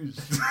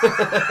amused.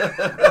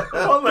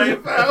 What they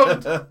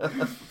found.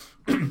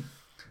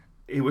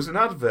 It was an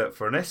advert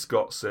for an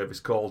escort service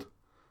called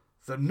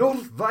the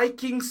North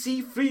Viking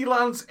Sea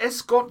Freelance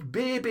Escort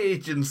Babe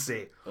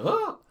Agency,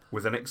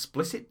 with an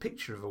explicit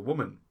picture of a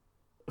woman.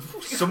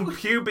 Some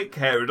pubic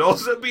hair had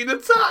also been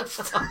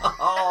attached.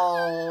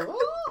 Oh,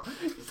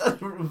 is that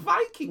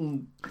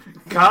Viking?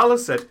 Carla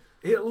said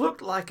it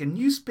looked like a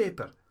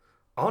newspaper.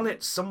 On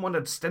it, someone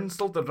had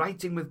stenciled the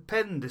writing with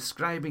pen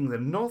describing the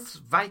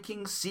North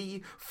Viking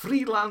Sea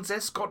Freelance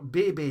Escort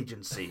Babe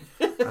Agency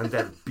and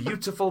their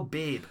beautiful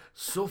babe,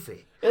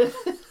 Sophie.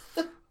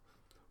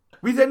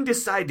 We then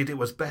decided it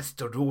was best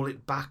to roll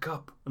it back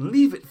up and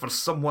leave it for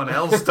someone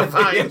else to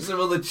find. Get some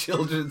other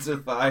children to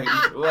find.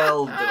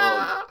 Well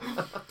done.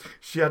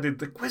 She added,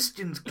 the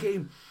questions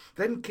came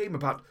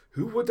about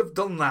who would have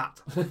done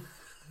that.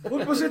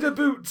 What was it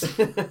about?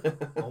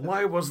 And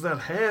why was there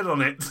hair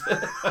on it?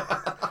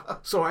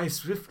 So I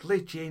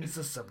swiftly changed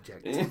the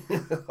subject.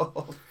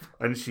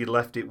 And she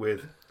left it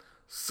with,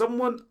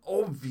 someone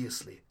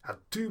obviously had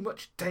too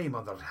much time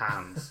on their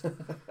hands.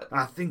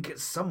 I think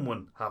it's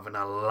someone having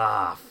a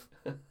laugh.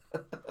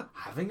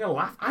 Having a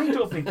laugh? I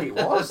don't think it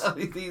was. I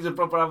think it's a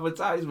proper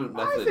advertisement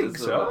method. I think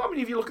so. I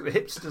mean, if you look at the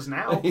hipsters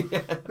now,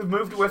 they've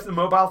moved away from the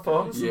mobile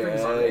phones and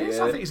things like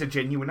this. I think it's a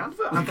genuine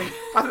advert. I think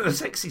the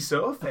sexy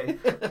Sophie,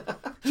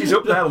 she's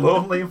up there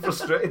lonely and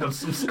frustrated on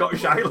some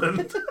Scottish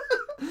island.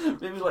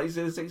 Maybe, like you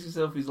said, the sexy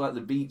Sophie's like the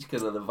beach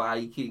kind of the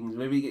Vikings.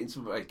 Maybe getting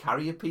some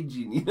carrier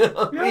pigeon, you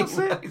know? That's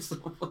it.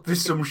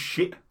 There's some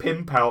shit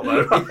pimp out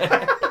there.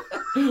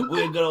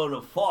 We're going on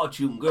a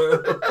fortune,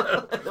 girl.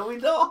 No, we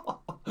don't.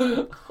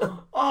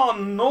 Oh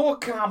no,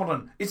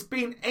 Cameron! It's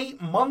been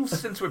 8 months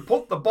since we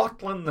put the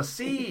bottle in the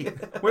sea.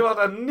 We've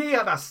had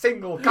near a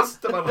single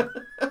customer.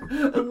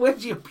 And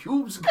where's your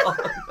pubes gone?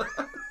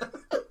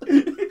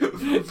 He's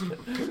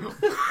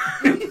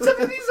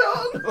having his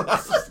own.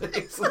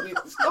 It's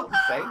not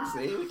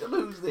sexy. We don't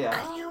know who's they are.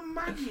 Can you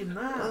imagine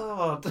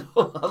that?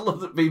 Oh, I love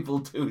that people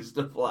do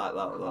stuff like that.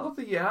 Oh,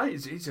 yeah,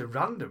 it's a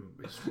random.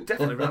 It's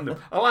definitely random.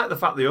 I like the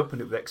fact they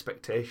opened it with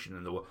expectation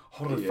and they were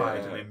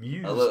horrified and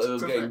amused. I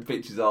was getting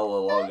pictures all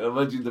along. I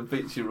imagine the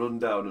picture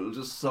rundown. It was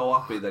just so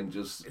happy. Then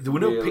just there were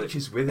no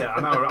pictures with it.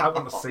 I know. I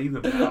want to see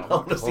them now. I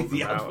want to see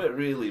the advert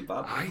really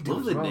bad. I do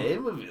love the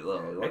name of it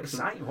though. Like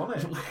exciting,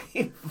 wasn't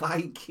it?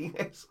 Viking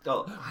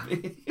escort.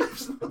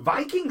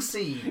 Viking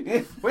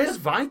Sea. Where's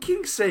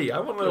Viking Sea? I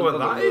want to know what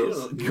that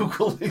is.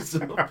 Google this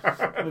up.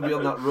 Maybe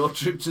on that road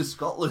trip to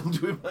Scotland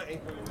we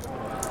might.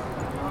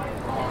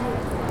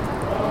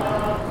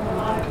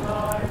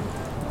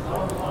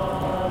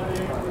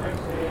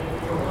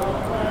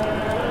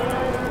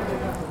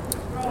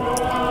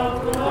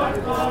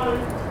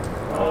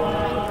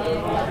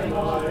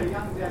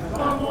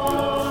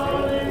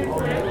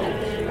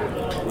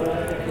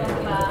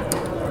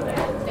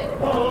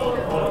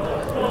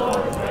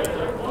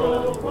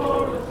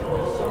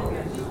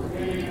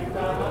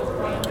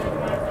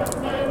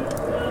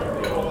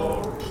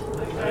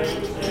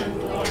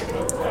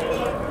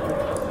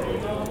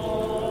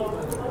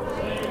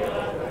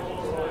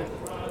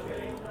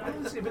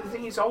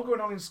 It's all going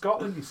on in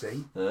Scotland, you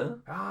see. Huh?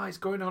 It's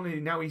going on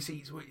in, now. It's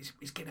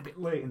getting a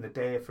bit late in the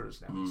day for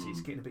us now. You see,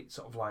 it's getting a bit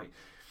sort of like.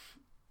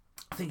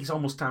 I think it's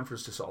almost time for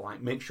us to sort of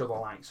like make sure the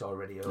lights are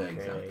already okay,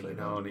 exactly, you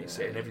know, and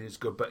and everything's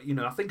good. But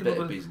I think a bit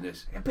of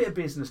business.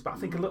 But I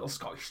think a little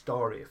Scottish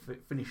story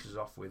finishes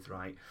off with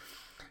right,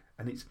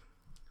 and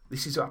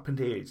this is what happened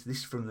here. This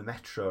is from the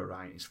Metro,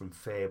 right? It's from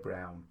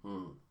Fairbrowne.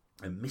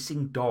 A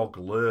missing dog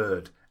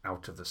lured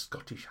out of the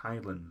Scottish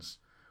Highlands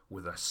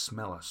with a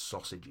smell of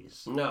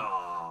sausages.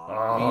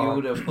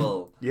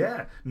 Beautiful.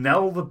 Yeah,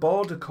 Nell the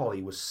Border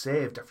Collie was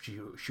saved after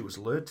she was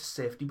lured to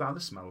safety by the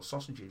smell of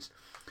sausages.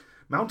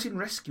 Mountain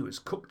rescuers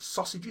cooked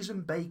sausages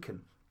and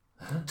bacon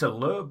to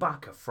lure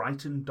back a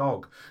frightened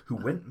dog who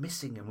went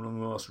missing in one of the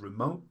most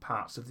remote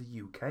parts of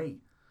the UK.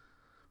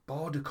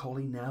 Border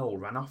Collie Nell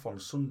ran off on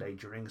Sunday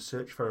during a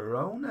search for her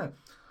owner.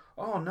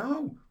 Oh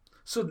no!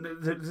 So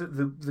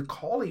the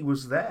collie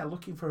was there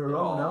looking for her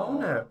own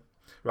owner,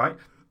 right?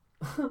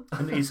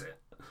 And it's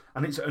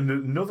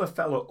another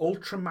fellow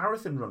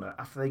ultra-marathon runner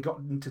after they got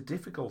into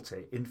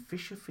difficulty in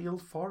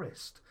Fisherfield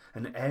Forest,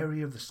 an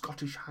area of the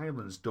Scottish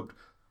Highlands dubbed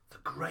the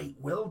Great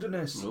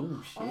Wilderness.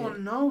 Oh, shit. Oh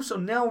no, so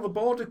Nell the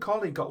Border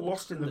Collie got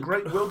lost in the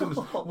Great Wilderness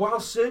while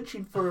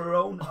searching for her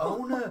own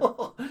owner.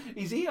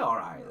 Is he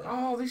alright then?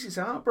 Oh, this is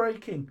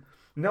heartbreaking.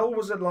 Nell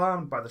was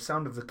alarmed by the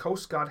sound of the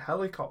Coast Guard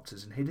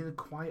helicopters and hid in a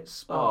quiet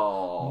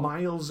spot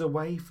miles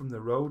away from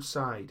the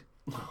roadside.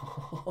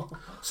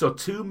 So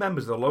 2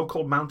 members of the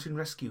local mountain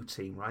rescue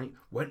team, right,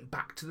 went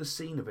back to the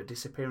scene of her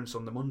disappearance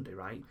on the Monday,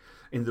 right,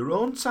 in their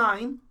own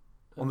time,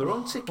 on their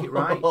own ticket,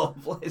 right,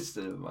 Bless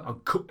them, man.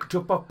 and cooked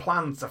up a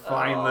plan to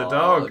find the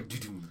dog.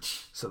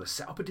 So they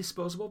set up a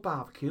disposable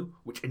barbecue,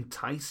 which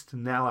enticed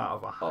Nell out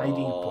of a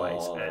hiding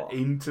place and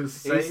into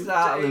safety. It's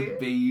that the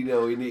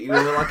Beano, you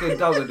know, like a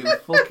dog who's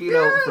fucking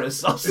out for a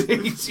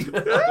sausage, you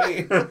know what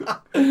I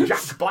mean?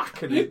 Jack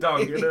Black and his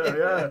dog, you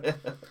know, yeah.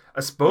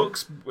 A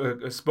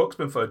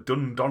spokesman for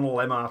Dundonald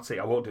MRT,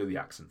 I won't do the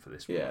accent for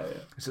this one. Yeah.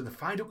 So they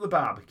fired up the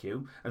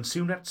barbecue and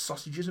soon had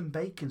sausages and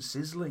bacon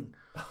sizzling.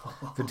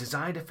 The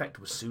desired effect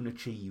was soon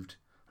achieved.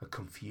 A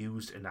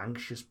confused and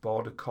anxious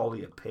border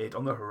collie appeared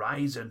on the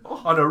horizon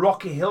on a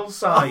rocky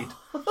hillside.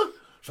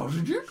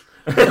 Sausages?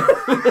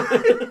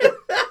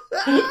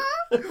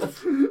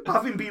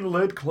 Having been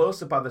lured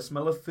closer by the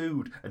smell of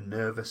food, a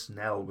nervous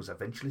Nell was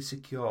eventually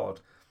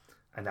secured.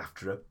 And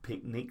after a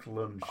picnic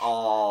lunch,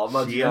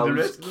 imagine how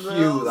cute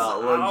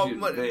that lunch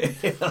would be.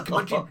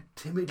 Imagine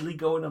timidly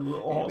going on a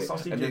little hot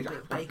sausage and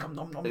bacon.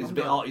 It's a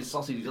bit hot, his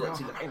sausage.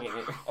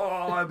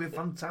 Oh, it'd be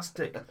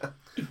fantastic.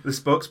 The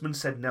spokesman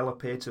said Nell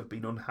appeared to have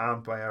been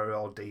unharmed by her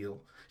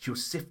ordeal. She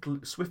was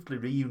swiftly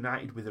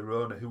reunited with her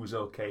owner, who was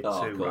okay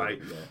too, cool.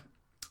 right? Yeah.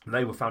 And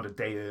they were found a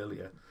day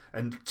earlier.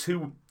 And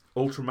 2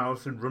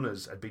 ultramarathon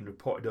runners had been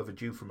reported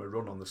overdue from a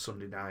run on the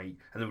Sunday night,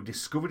 and they were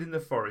discovered in the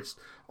forest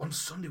on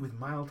Sunday with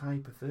mild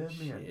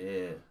hypothermia.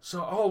 Yeah.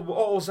 So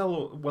all's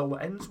well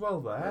that ends well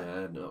there.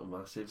 Yeah, not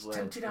massively.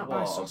 Tempted out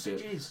by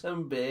sausages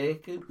and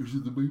bacon. Is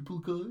it the maple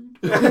kind?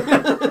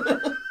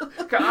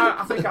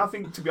 I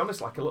think to be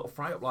honest, like a little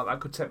fry up like that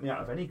could take me out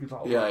of any. It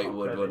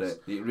would, wouldn't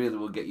it? It really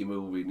would get you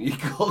moving. You're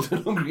cold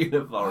and hungry in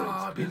a forest.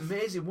 Oh, it'd be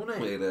amazing,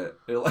 wouldn't it?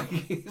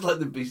 It's like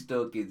the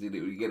Bisto kids in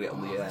it when you get it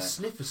on the air. The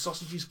sniff of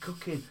sausages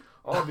cooking.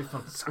 Oh, it'd be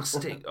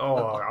fantastic.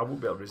 I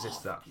wouldn't be able to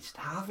resist that. You're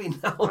starving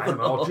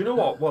now. Do you know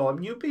what? Well, I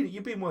mean,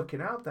 you've been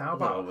working out there. I've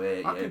got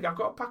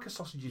a pack of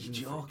sausages.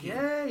 You're joking?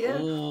 Yeah.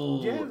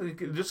 Oh. Yeah, they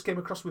just came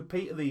across with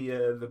Peter,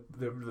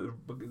 the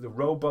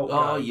rowboat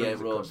guy. Oh yeah,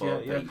 Robot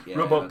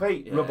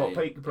Pete. Robot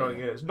Pete.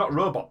 Probably, It's not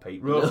Robot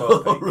Pete.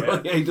 Robot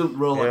Pete. Yeah, he doesn't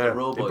roll like a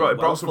robot. He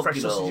brought some fresh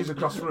sausages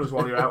across for us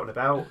while you're out and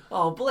about.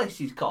 Oh, bless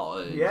his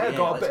cottage. Yeah,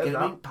 got a bit of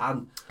that.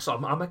 Pan. So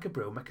I'll make a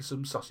brew, make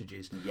some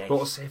sausages. Yes. But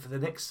I'll say for the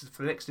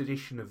next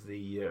edition of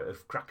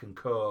of Kraken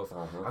Cove,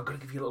 I'm going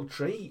to give you a little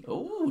treat.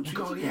 Oh, we're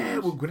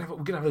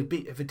going to have a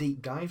bit of a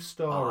deep dive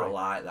story. Oh, I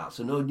like that.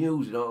 So no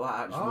news, you know,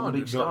 like that. Just one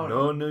big story.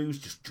 No news,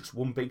 just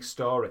one big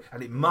story,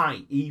 and it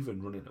might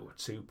even run into a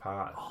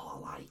 2-part.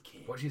 Oh, I like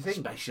it. What do you think?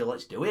 Special.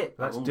 Let's do it.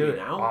 Let's do it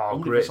now. Oh,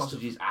 great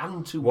sausages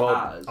and 2 well,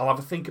 parts. I'll have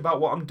a think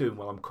about what I'm doing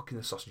while I'm cooking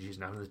the sausages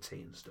now and the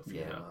tea and stuff.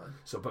 Yeah. You know?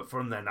 So, but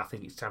from then, I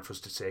think it's time for us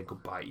to say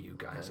goodbye to you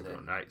guys.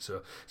 Right?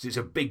 So it's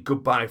a big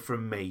goodbye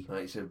from me.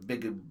 It's a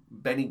big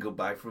Benny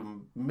goodbye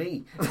from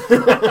me.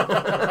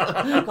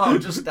 I'm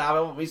just starving.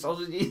 I want my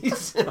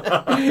sausages.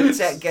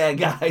 Take care,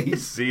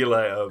 guys. See you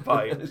later.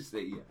 Bye. See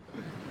you.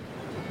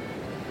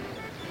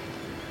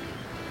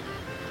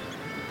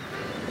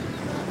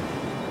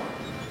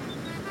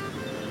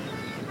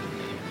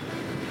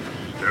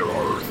 There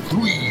are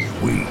 3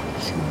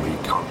 ways you may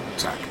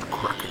contact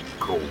Kraken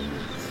Cove.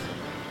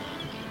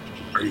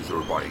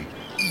 Either by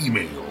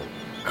email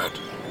at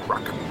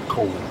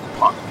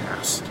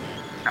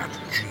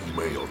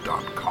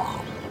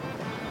krakencovepodcast@gmail.com,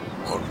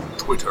 on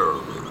Twitter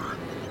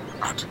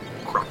at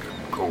Kraken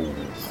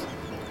Cove,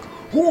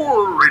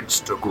 or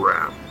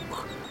Instagram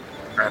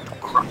at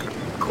Kraken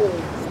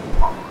Cove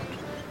Pod.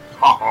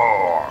 Ha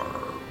ha!